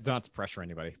Resistance, and not to pressure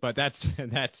anybody, but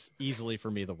that's easily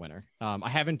for me the winner. I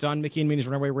haven't done Mickey and Minnie's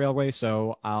Runaway Railway,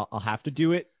 so I'll have to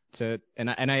do it and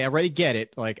I already get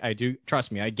it. Like I do,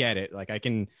 trust me, I get it. Like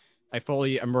I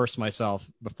fully immerse myself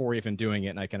before even doing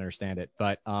it, and I can understand it.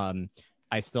 But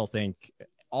I still think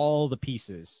all the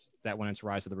pieces that went into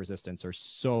Rise of the Resistance are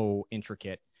so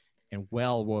intricate and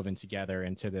well woven together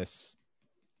into this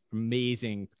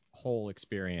amazing whole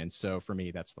experience. So for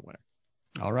me, that's the winner.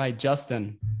 All right,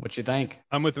 Justin, what you think?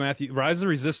 I'm with Matthew. Rise of the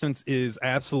Resistance is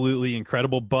absolutely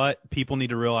incredible, but people need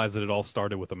to realize that it all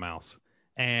started with a mouse.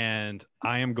 and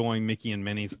I am going Mickey and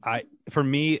Minnie's. For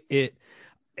me,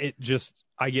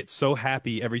 I get so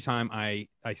happy every time I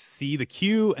see the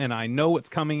queue and I know what's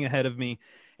coming ahead of me,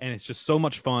 and it's just so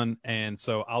much fun. And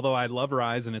so, although I love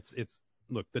Rise and it's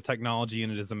look, the technology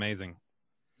in it is amazing,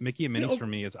 Mickey and Minnie's for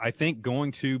me is, I think,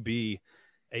 going to be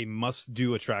a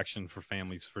must-do attraction for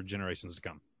families for generations to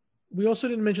come. We also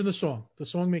didn't mention the song. The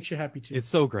song makes you happy too. It's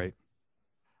so great.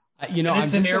 I'm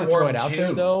just going to throw it out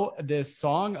there, though. This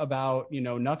song about,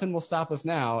 nothing will stop us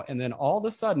now. And then all of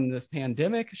a sudden, this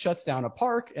pandemic shuts down a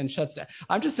park and shuts down.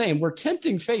 I'm just saying, we're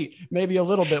tempting fate maybe a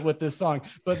little bit with this song.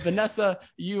 But Vanessa,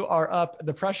 you are up.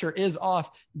 The pressure is off.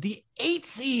 The 8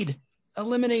 seed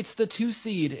eliminates the 2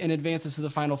 seed and advances to the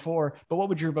Final Four. But what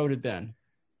would your vote have been?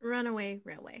 Runaway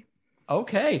Railway.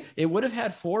 Okay, it would have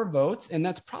had 4 votes, and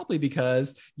that's probably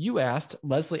because you asked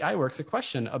Leslie Iwerks a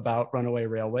question about Runaway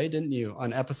Railway, didn't you,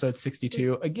 on episode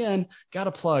 62? Again, got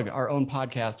to plug our own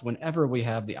podcast whenever we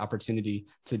have the opportunity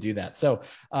to do that. So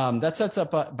that sets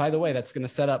up, by the way, that's going to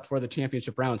set up for the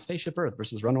championship round, Spaceship Earth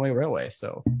versus Runaway Railway.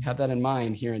 So have that in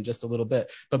mind here in just a little bit.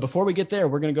 But before we get there,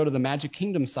 we're going to go to the Magic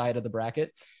Kingdom side of the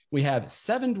bracket. We have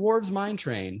Seven Dwarves Mine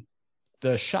Train,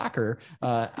 the shocker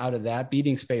out of that,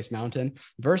 beating Space Mountain,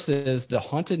 versus the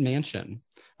Haunted Mansion.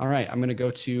 All right, I'm going to go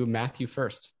to Matthew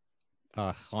first.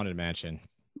 Haunted Mansion.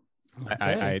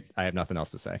 Okay. I have nothing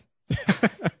else to say.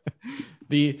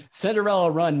 The Cinderella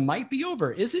run might be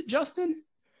over. Is it, Justin?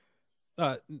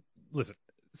 Listen,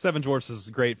 Seven Dwarfs is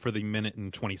great for the minute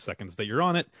and 20 seconds that you're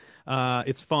on it.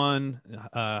 It's fun.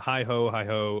 Hi ho, hi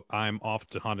ho. I'm off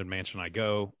to Haunted Mansion. I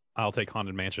go. I'll take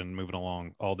Haunted Mansion moving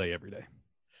along all day, every day.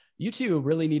 You two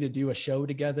really need to do a show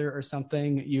together or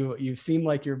something. You seem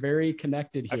like you're very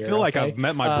connected here. I feel like I've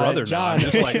met my brother John. now.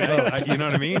 I'm just like, you know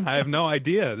what I mean? I have no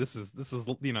idea. This is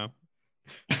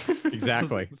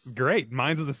Exactly. This is great.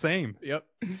 Minds are the same. Yep.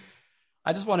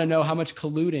 I just want to know how much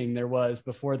colluding there was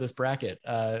before this bracket.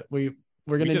 We're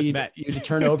going to need you to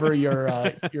turn over your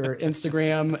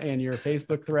Instagram and your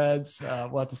Facebook threads.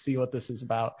 We'll have to see what this is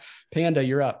about. Panda,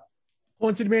 you're up.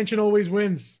 Haunted Mansion always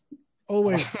wins.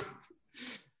 Always.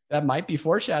 That might be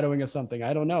foreshadowing of something.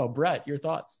 I don't know. Brett, your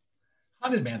thoughts?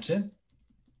 Haunted Mansion.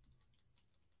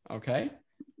 Okay.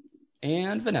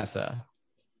 And Vanessa?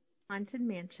 Haunted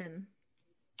Mansion.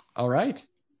 All right.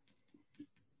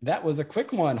 That was a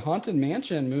quick one. Haunted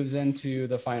Mansion moves into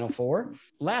the Final Four.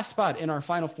 Last spot in our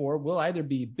Final Four will either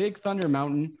be Big Thunder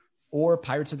Mountain or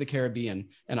Pirates of the Caribbean.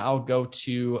 And I'll go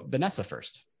to Vanessa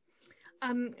first.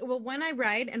 Well, when I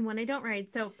ride and when I don't ride.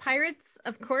 So Pirates,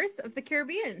 of course, of the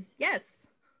Caribbean. Yes.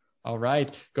 All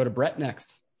right. Go to Brett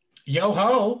next. Yo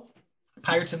ho.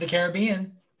 Pirates of the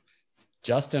Caribbean.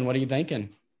 Justin, what are you thinking?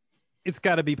 It's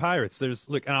got to be Pirates.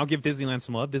 And I'll give Disneyland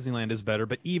some love. Disneyland is better,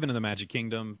 but even in the Magic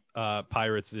Kingdom,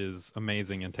 Pirates is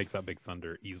amazing and takes out Big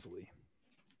Thunder easily.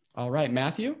 All right,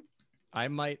 Matthew? I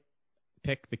might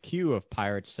pick the queue of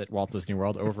Pirates at Walt Disney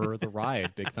World over the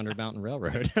ride, Big Thunder Mountain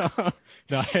Railroad.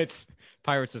 No,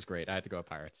 Pirates is great. I had to go with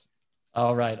Pirates.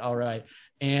 All right.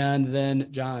 And then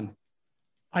John?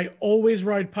 I always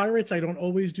ride Pirates. I don't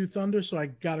always do Thunder, so I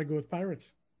got to go with Pirates.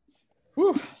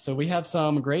 Whew. So we have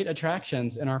some great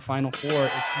attractions in our Final Four.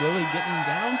 It's really getting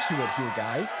down to it here,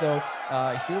 guys. So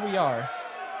here we are.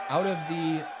 Out of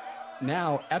the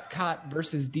now Epcot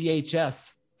versus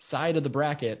DHS side of the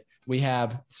bracket, we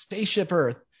have Spaceship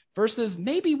Earth versus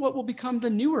maybe what will become the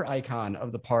newer icon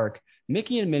of the park,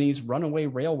 Mickey and Minnie's Runaway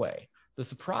Railway. The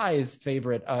surprise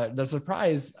favorite,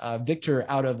 victor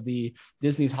out of the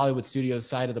Disney's Hollywood Studios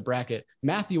side of the bracket.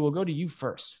 Matthew, we'll go to you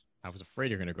first. I was afraid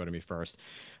you're going to go to me first.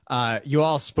 You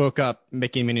all spoke up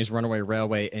Mickey and Minnie's Runaway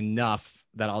Railway enough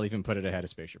that I'll even put it ahead of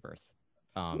Spaceship Earth.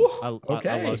 I love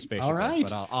Spaceship Earth,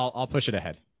 but I'll push it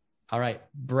ahead. All right,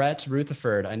 Brett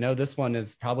Rutherford. I know this one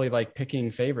is probably like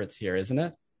picking favorites here, isn't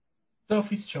it?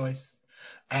 Sophie's Choice.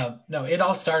 No, it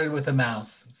all started with a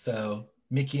mouse. So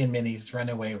Mickey and Minnie's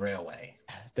Runaway Railway.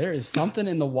 There is something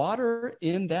in the water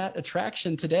in that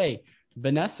attraction today.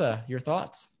 Vanessa, your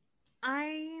thoughts?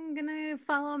 I'm going to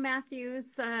follow Matthew's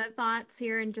thoughts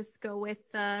here and just go with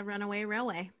Runaway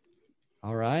Railway.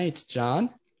 All right, John?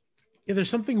 Yeah, there's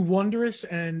something wondrous,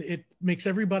 and it makes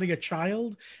everybody a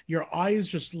child. Your eyes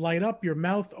just light up, your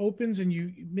mouth opens, and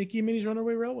Mickey and Minnie's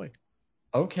Runaway Railway.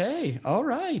 Okay, all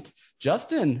right.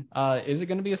 Justin, is it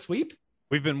going to be a sweep?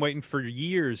 We've been waiting for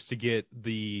years to get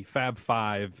the Fab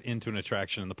Five into an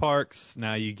attraction in the parks.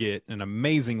 Now you get an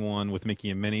amazing one with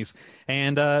Mickey and Minnie's.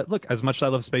 And look, as much as I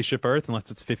love Spaceship Earth,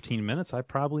 unless it's 15 minutes, I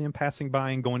probably am passing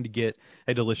by and going to get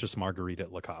a delicious margarita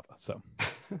at La Cava. So,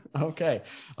 okay,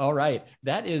 all right.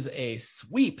 That is a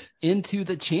sweep into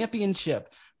the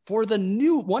championship for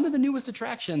one of the newest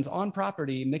attractions on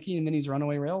property, Mickey and Minnie's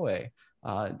Runaway Railway.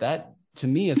 That to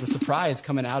me is a surprise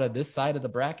coming out of this side of the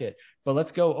bracket. But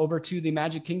let's go over to the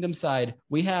Magic Kingdom side.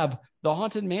 We have the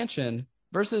Haunted Mansion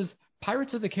versus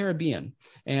Pirates of the Caribbean,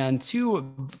 and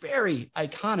two very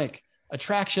iconic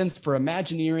attractions for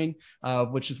Imagineering,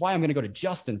 which is why I'm going to go to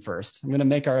Justin first. I'm going to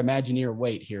make our Imagineer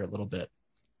wait here a little bit.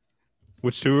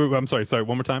 Which two? I'm sorry.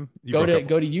 One more time. Go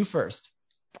to you first.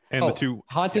 And the two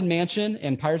Haunted Mansion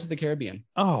and Pirates of the Caribbean.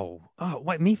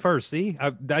 Wait, me first. See, I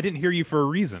didn't hear you for a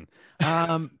reason.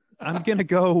 I'm gonna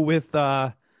go with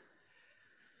man.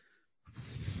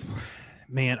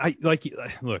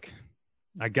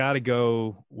 I gotta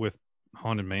go with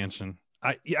Haunted Mansion.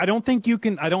 I don't think you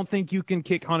can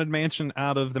kick Haunted Mansion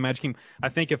out of the Magic Kingdom. I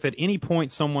think if at any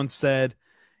point someone said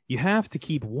you have to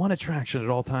keep one attraction at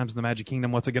all times in the Magic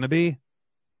Kingdom, what's it going to be?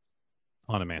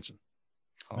 Haunted Mansion.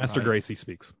 Master Gracie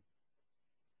speaks.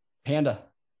 Panda.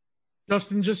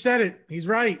 Justin just said it. He's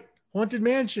right. Haunted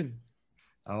Mansion.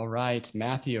 All right,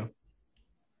 Matthew.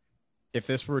 If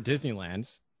this were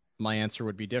Disneyland, my answer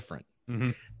would be different.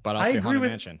 Mm-hmm. But I'll say Haunted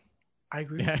Mansion. I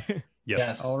agree.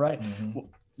 Yes. All right. Mm-hmm. Well,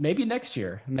 maybe next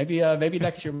year. Maybe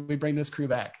next year we bring this crew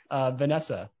back.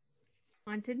 Vanessa.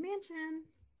 Haunted Mansion.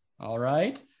 All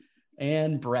right.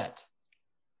 And Brett.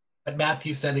 But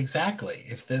Matthew said exactly.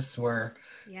 If this were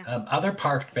other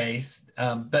park-based,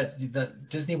 but the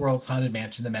Disney World's Haunted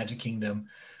Mansion, the Magic Kingdom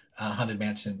Haunted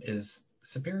Mansion is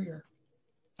superior.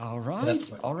 All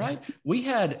right. We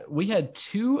had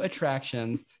two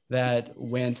attractions that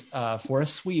went for a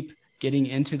sweep getting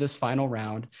into this final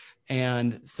round.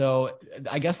 And so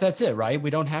I guess that's it, right?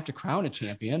 We don't have to crown a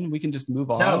champion. We can just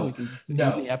move on. No, we can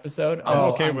end the episode.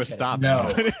 I'm okay with stopping.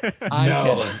 No.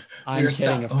 I'm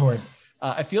kidding, of course.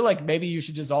 I feel like maybe you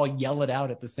should just all yell it out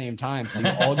at the same time so you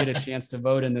all get a chance to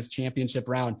vote in this championship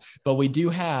round. But we do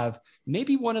have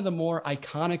maybe one of the more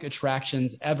iconic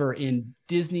attractions ever in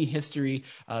Disney history.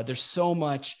 There's so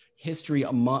much history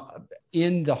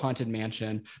in the Haunted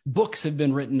Mansion. Books have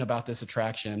been written about this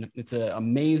attraction. It's an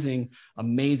amazing,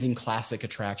 amazing classic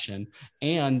attraction.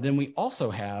 And then we also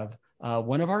have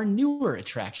one of our newer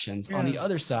attractions on the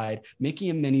other side, Mickey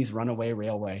and Minnie's Runaway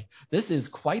Railway. This is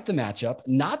quite the matchup.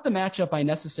 Not the matchup I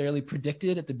necessarily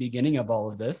predicted at the beginning of all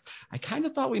of this. I kind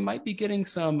of thought we might be getting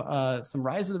some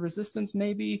Rise of the Resistance,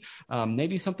 maybe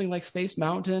something like Space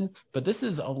Mountain, but this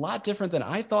is a lot different than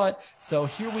I thought. So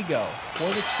here we go for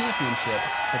the championship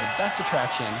for the best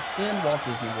attraction in Walt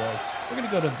Disney World. We're going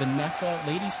to go to Vanessa,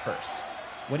 ladies first.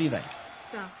 What do you think?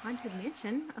 The Haunted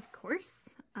Mansion, of course.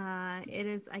 It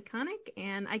is iconic,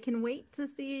 and I can wait to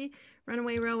see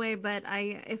Runaway Railway. But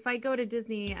if I go to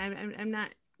Disney, I'm not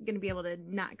going to be able to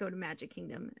not go to Magic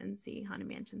Kingdom and see Haunted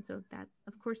Mansion. So that's,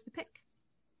 of course, the pick.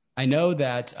 I know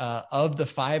that of the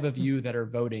five of you that are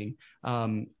voting,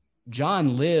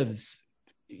 John lives,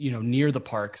 near the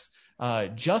parks.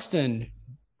 Justin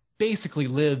basically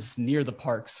lives near the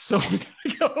parks, so we're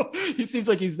gonna go. He seems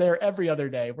like he's there every other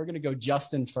day. We're gonna go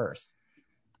Justin first.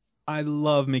 I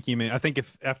love Mickey and Minnie. I think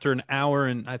if after an hour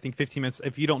and I think 15 minutes,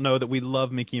 if you don't know that we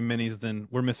love Mickey and Minnie's, then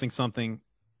we're missing something.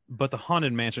 But the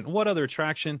Haunted Mansion, what other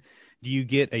attraction do you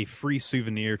get a free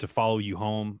souvenir to follow you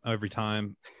home every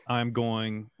time? I'm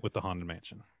going with the Haunted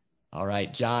Mansion. All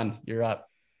right, John, you're up.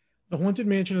 The Haunted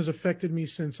Mansion has affected me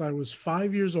since I was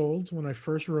 5 years old when I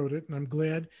first wrote it, and I'm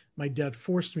glad my dad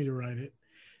forced me to write it.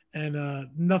 And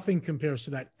nothing compares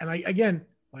to that. And again,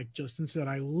 like Justin said,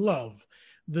 I love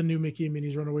the new Mickey and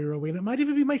Minnie's Runaway Railway, and it might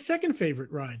even be my second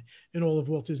favorite ride in all of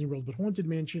Walt Disney World. But Haunted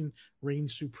Mansion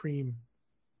reigns supreme.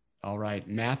 All right,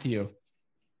 Matthew.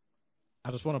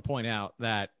 I just want to point out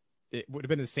that it would have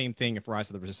been the same thing if Rise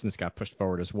of the Resistance got pushed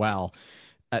forward as well.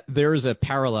 There's a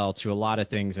parallel to a lot of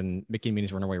things in Mickey and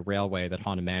Minnie's Runaway Railway that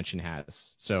Haunted Mansion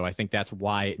has. So I think that's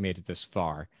why it made it this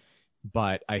far.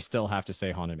 But I still have to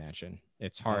say Haunted Mansion.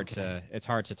 It's hard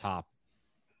to top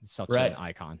such an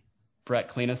icon. Brett,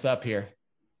 clean us up here.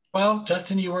 Well,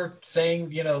 Justin, you were saying,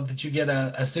 that you get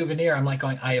a souvenir. I'm like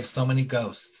going, I have so many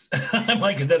ghosts. I'm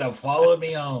like, that have followed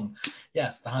me home.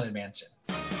 Yes, the Haunted Mansion.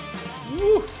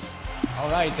 Woo. All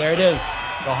right, there it is.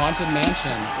 The Haunted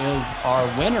Mansion is our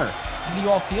winner. How do you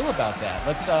all feel about that?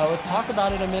 Let's talk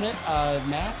about it a minute.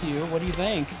 Matthew, what do you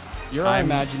think? You're our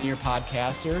Imagineer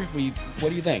podcaster. What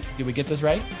do you think? Did we get this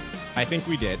right? I think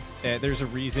we did. There's a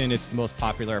reason it's the most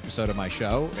popular episode of my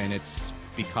show, and it's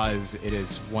because it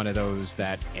is one of those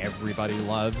that everybody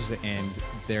loves, and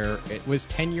it was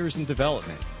 10 years in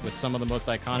development with some of the most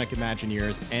iconic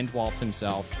Imagineers and Walt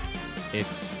himself.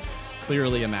 It's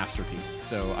clearly a masterpiece,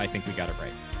 so I think we got it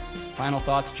right. Final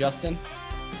thoughts, Justin?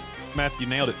 Matthew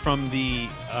nailed it. From the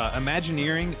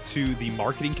Imagineering to the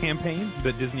marketing campaign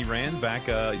that Disney ran back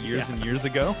years and years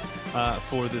ago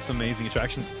for this amazing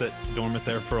attraction that sat dormant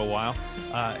there for a while.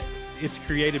 It's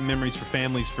created memories for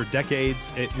families for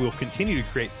decades. It will continue to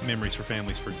create memories for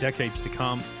families for decades to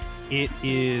come. It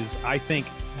is, I think,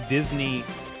 Disney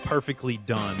perfectly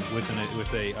done with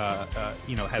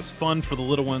has fun for the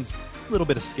little ones, a little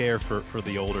bit of scare for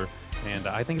the older, and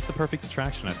I think it's the perfect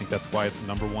attraction. I think that's why it's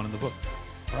number one in the books.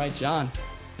 All right, John.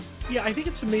 Yeah, I think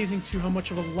it's amazing too how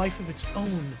much of a life of its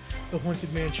own the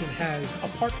Haunted Mansion has.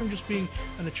 Apart from just being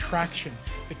an attraction,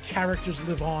 the characters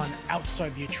live on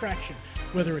outside the attraction,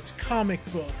 whether it's comic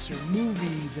books or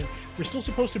movies, and we're still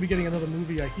supposed to be getting another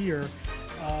movie, I hear.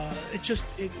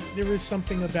 There is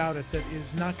something about it that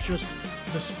is not just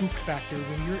the spook factor.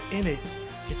 When you're in it,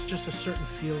 it's just a certain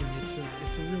feeling.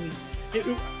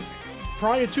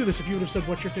 Prior to this, if you would have said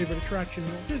what's your favorite attraction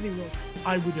in Walt Disney World,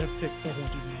 I would have picked the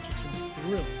Haunted Mansion. So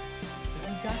really,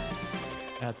 you got it.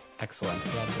 That's excellent.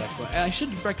 That is excellent. And I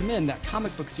should recommend that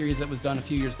comic book series that was done a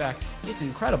few years back. It's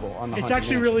incredible on the Haunted It's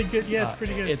actually Mansion. really good. Yeah, it's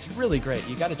pretty good. It's really great.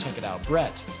 You got to check it out.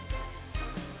 Brett.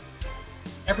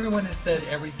 Everyone has said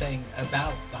everything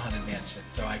about the Haunted Mansion,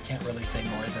 so I can't really say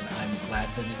more than I'm glad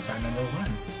that it's our number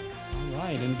one. All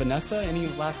right. And Vanessa, any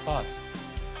last thoughts?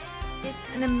 It's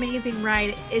an amazing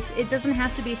ride. It doesn't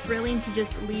have to be thrilling to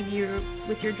just leave you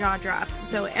with your jaw dropped.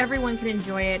 So everyone can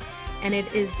enjoy it, and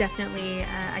it is definitely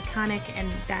iconic,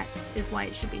 and that is why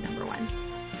it should be number one.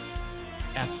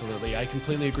 Absolutely. I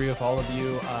completely agree with all of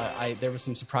you. There were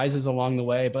some surprises along the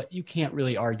way, but you can't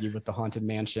really argue with the Haunted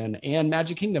Mansion and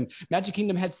Magic Kingdom. Magic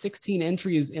Kingdom had 16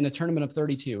 entries in a tournament of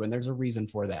 32, and there's a reason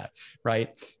for that,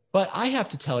 right? But I have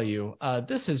to tell you,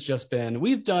 this has just been,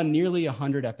 we've done nearly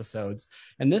 100 episodes,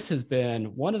 and this has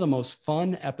been one of the most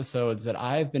fun episodes that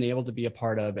I've been able to be a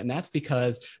part of, and that's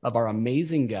because of our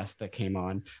amazing guests that came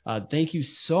on. Thank you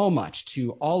so much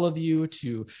to all of you,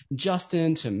 to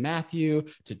Justin, to Matthew,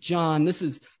 to John. This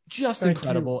is just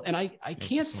incredible, and I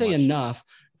can't say enough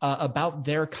about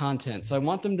their content. So I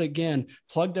want them to, again,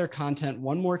 plug their content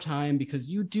one more time, because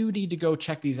you do need to go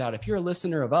check these out. If you're a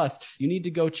listener of us, you need to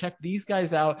go check these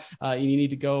guys out. You need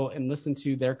to go and listen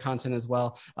to their content as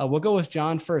well. We'll go with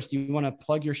John first. You want to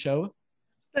plug your show?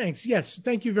 Thanks. Yes.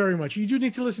 Thank you very much. You do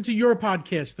need to listen to your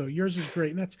podcast, though. Yours is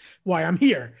great, and that's why I'm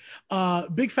here.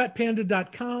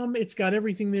 BigFatPanda.com. It's got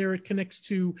everything there. It connects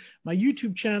to my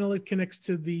YouTube channel. It connects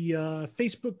to the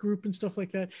Facebook group and stuff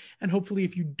like that. And hopefully,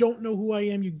 if you don't know who I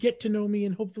am, you get to know me,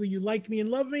 and hopefully you like me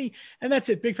and love me. And that's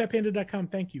it. BigFatPanda.com.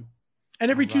 Thank you.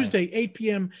 And every Tuesday, 8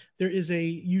 p.m., there is a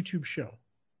YouTube show.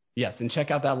 Yes, and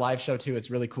check out that live show too.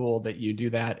 It's really cool that you do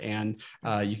that, and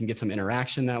you can get some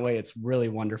interaction that way. It's really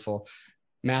wonderful.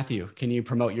 Matthew, can you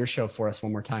promote your show for us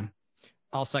one more time?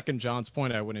 I'll second John's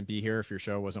point. I wouldn't be here if your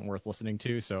show wasn't worth listening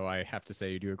to, so I have to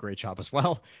say you do a great job as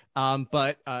well.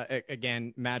 But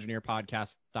again,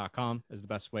 ImagineerPodcast.com is the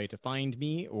best way to find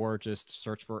me, or just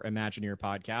search for Imagineer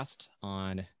Podcast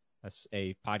on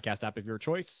a podcast app of your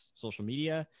choice, social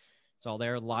media. It's all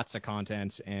there, lots of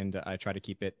content, and I try to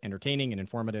keep it entertaining and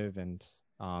informative. And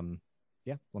let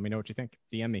me know what you think.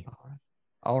 DM me.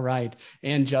 All right.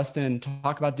 And Justin,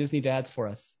 talk about Disney Dads for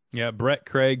us. Yeah, Brett,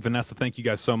 Craig, Vanessa, thank you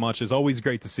guys so much. It's always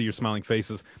great to see your smiling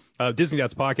faces.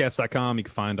 DisneyDadsPodcast.com. You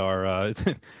can find our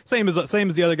same as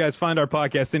the other guys. Find our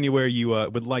podcast anywhere you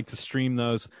would like to stream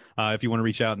those. If you want to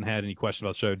reach out and had any questions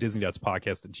about the show,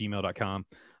 DisneyDadsPodcast@gmail.com.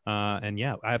 And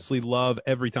yeah, I absolutely love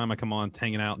every time I come on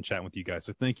hanging out and chatting with you guys.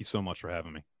 So thank you so much for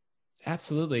having me.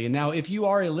 Absolutely. And now, if you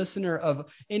are a listener of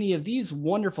any of these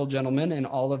wonderful gentlemen and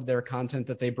all of their content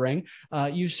that they bring,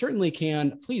 you certainly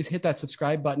can please hit that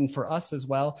subscribe button for us as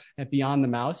well at Beyond the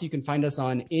Mouse. You can find us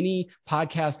on any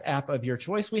podcast app of your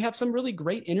choice. We have some really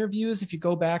great interviews. If you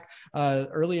go back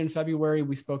early in February,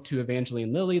 we spoke to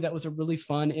Evangeline Lilly. That was a really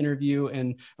fun interview,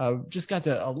 and just got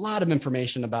to a lot of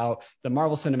information about the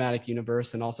Marvel Cinematic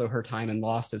Universe and also her time in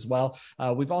Lost as well.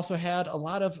 We've also had a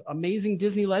lot of amazing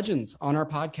Disney legends on our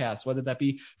podcast, whether that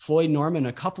be Floyd Norman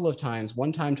a couple of times,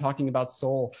 one time talking about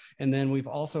Soul. And then we've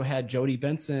also had Jodie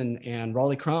Benson and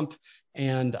Raleigh Crump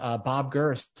and Bob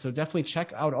Gurr. So definitely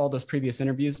check out all those previous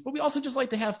interviews. But we also just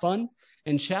like to have fun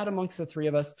and chat amongst the three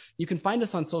of us. You can find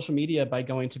us on social media by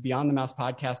going to Beyond the Mouse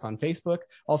Podcast on Facebook,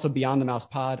 also Beyond the Mouse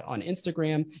Pod on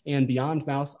Instagram, and Beyond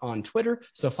Mouse on Twitter.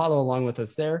 So follow along with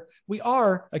us there. We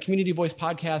are a community voice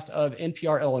podcast of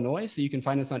NPR Illinois, so you can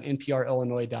find us on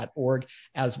nprillinois.org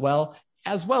as well.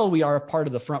 As well, we are a part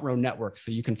of the Front Row Network,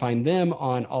 so you can find them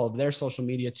on all of their social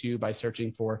media too by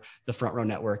searching for the Front Row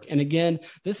Network. And again,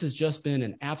 this has just been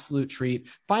an absolute treat.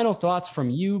 Final thoughts from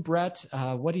you, Brett.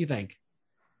 What do you think?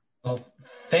 Well,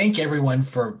 thank everyone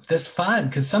for this fun,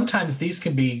 because sometimes these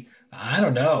can be I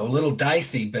don't know, a little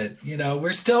dicey, but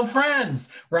we're still friends,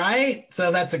 right?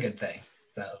 So that's a good thing.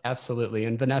 So Absolutely.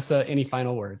 And Vanessa, any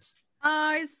final words?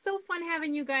 It's so fun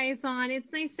having you guys on.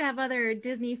 It's nice to have other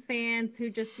Disney fans who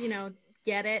just,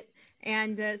 get it.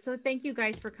 And so thank you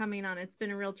guys for coming on. It's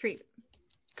been a real treat.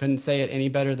 Couldn't say it any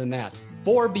better than that.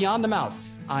 For Beyond the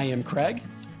Mouse, I am Craig.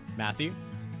 Matthew.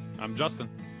 I'm Justin.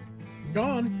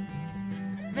 Gone.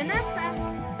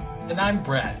 Vanessa. And I'm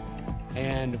Brett.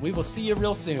 And we will see you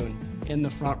real soon in the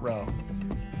front row.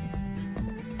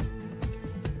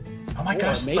 Oh my Or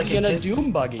gosh, it's maybe like in a Disney.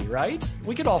 Doom buggy, right?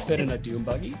 We could all fit in a Doom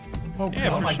buggy. Oh, Yeah,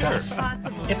 Oh for my sure. gosh.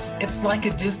 Possible. It's like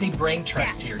a Disney brain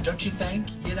trust here, don't you think?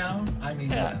 I mean,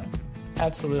 Yeah.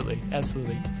 Absolutely.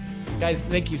 Absolutely. Guys,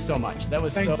 thank you so much. That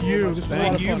was Thank so you. much This was fun. a lot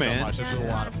Thank of you, fun. man. This was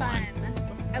a lot of fun.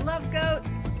 I love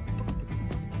goats.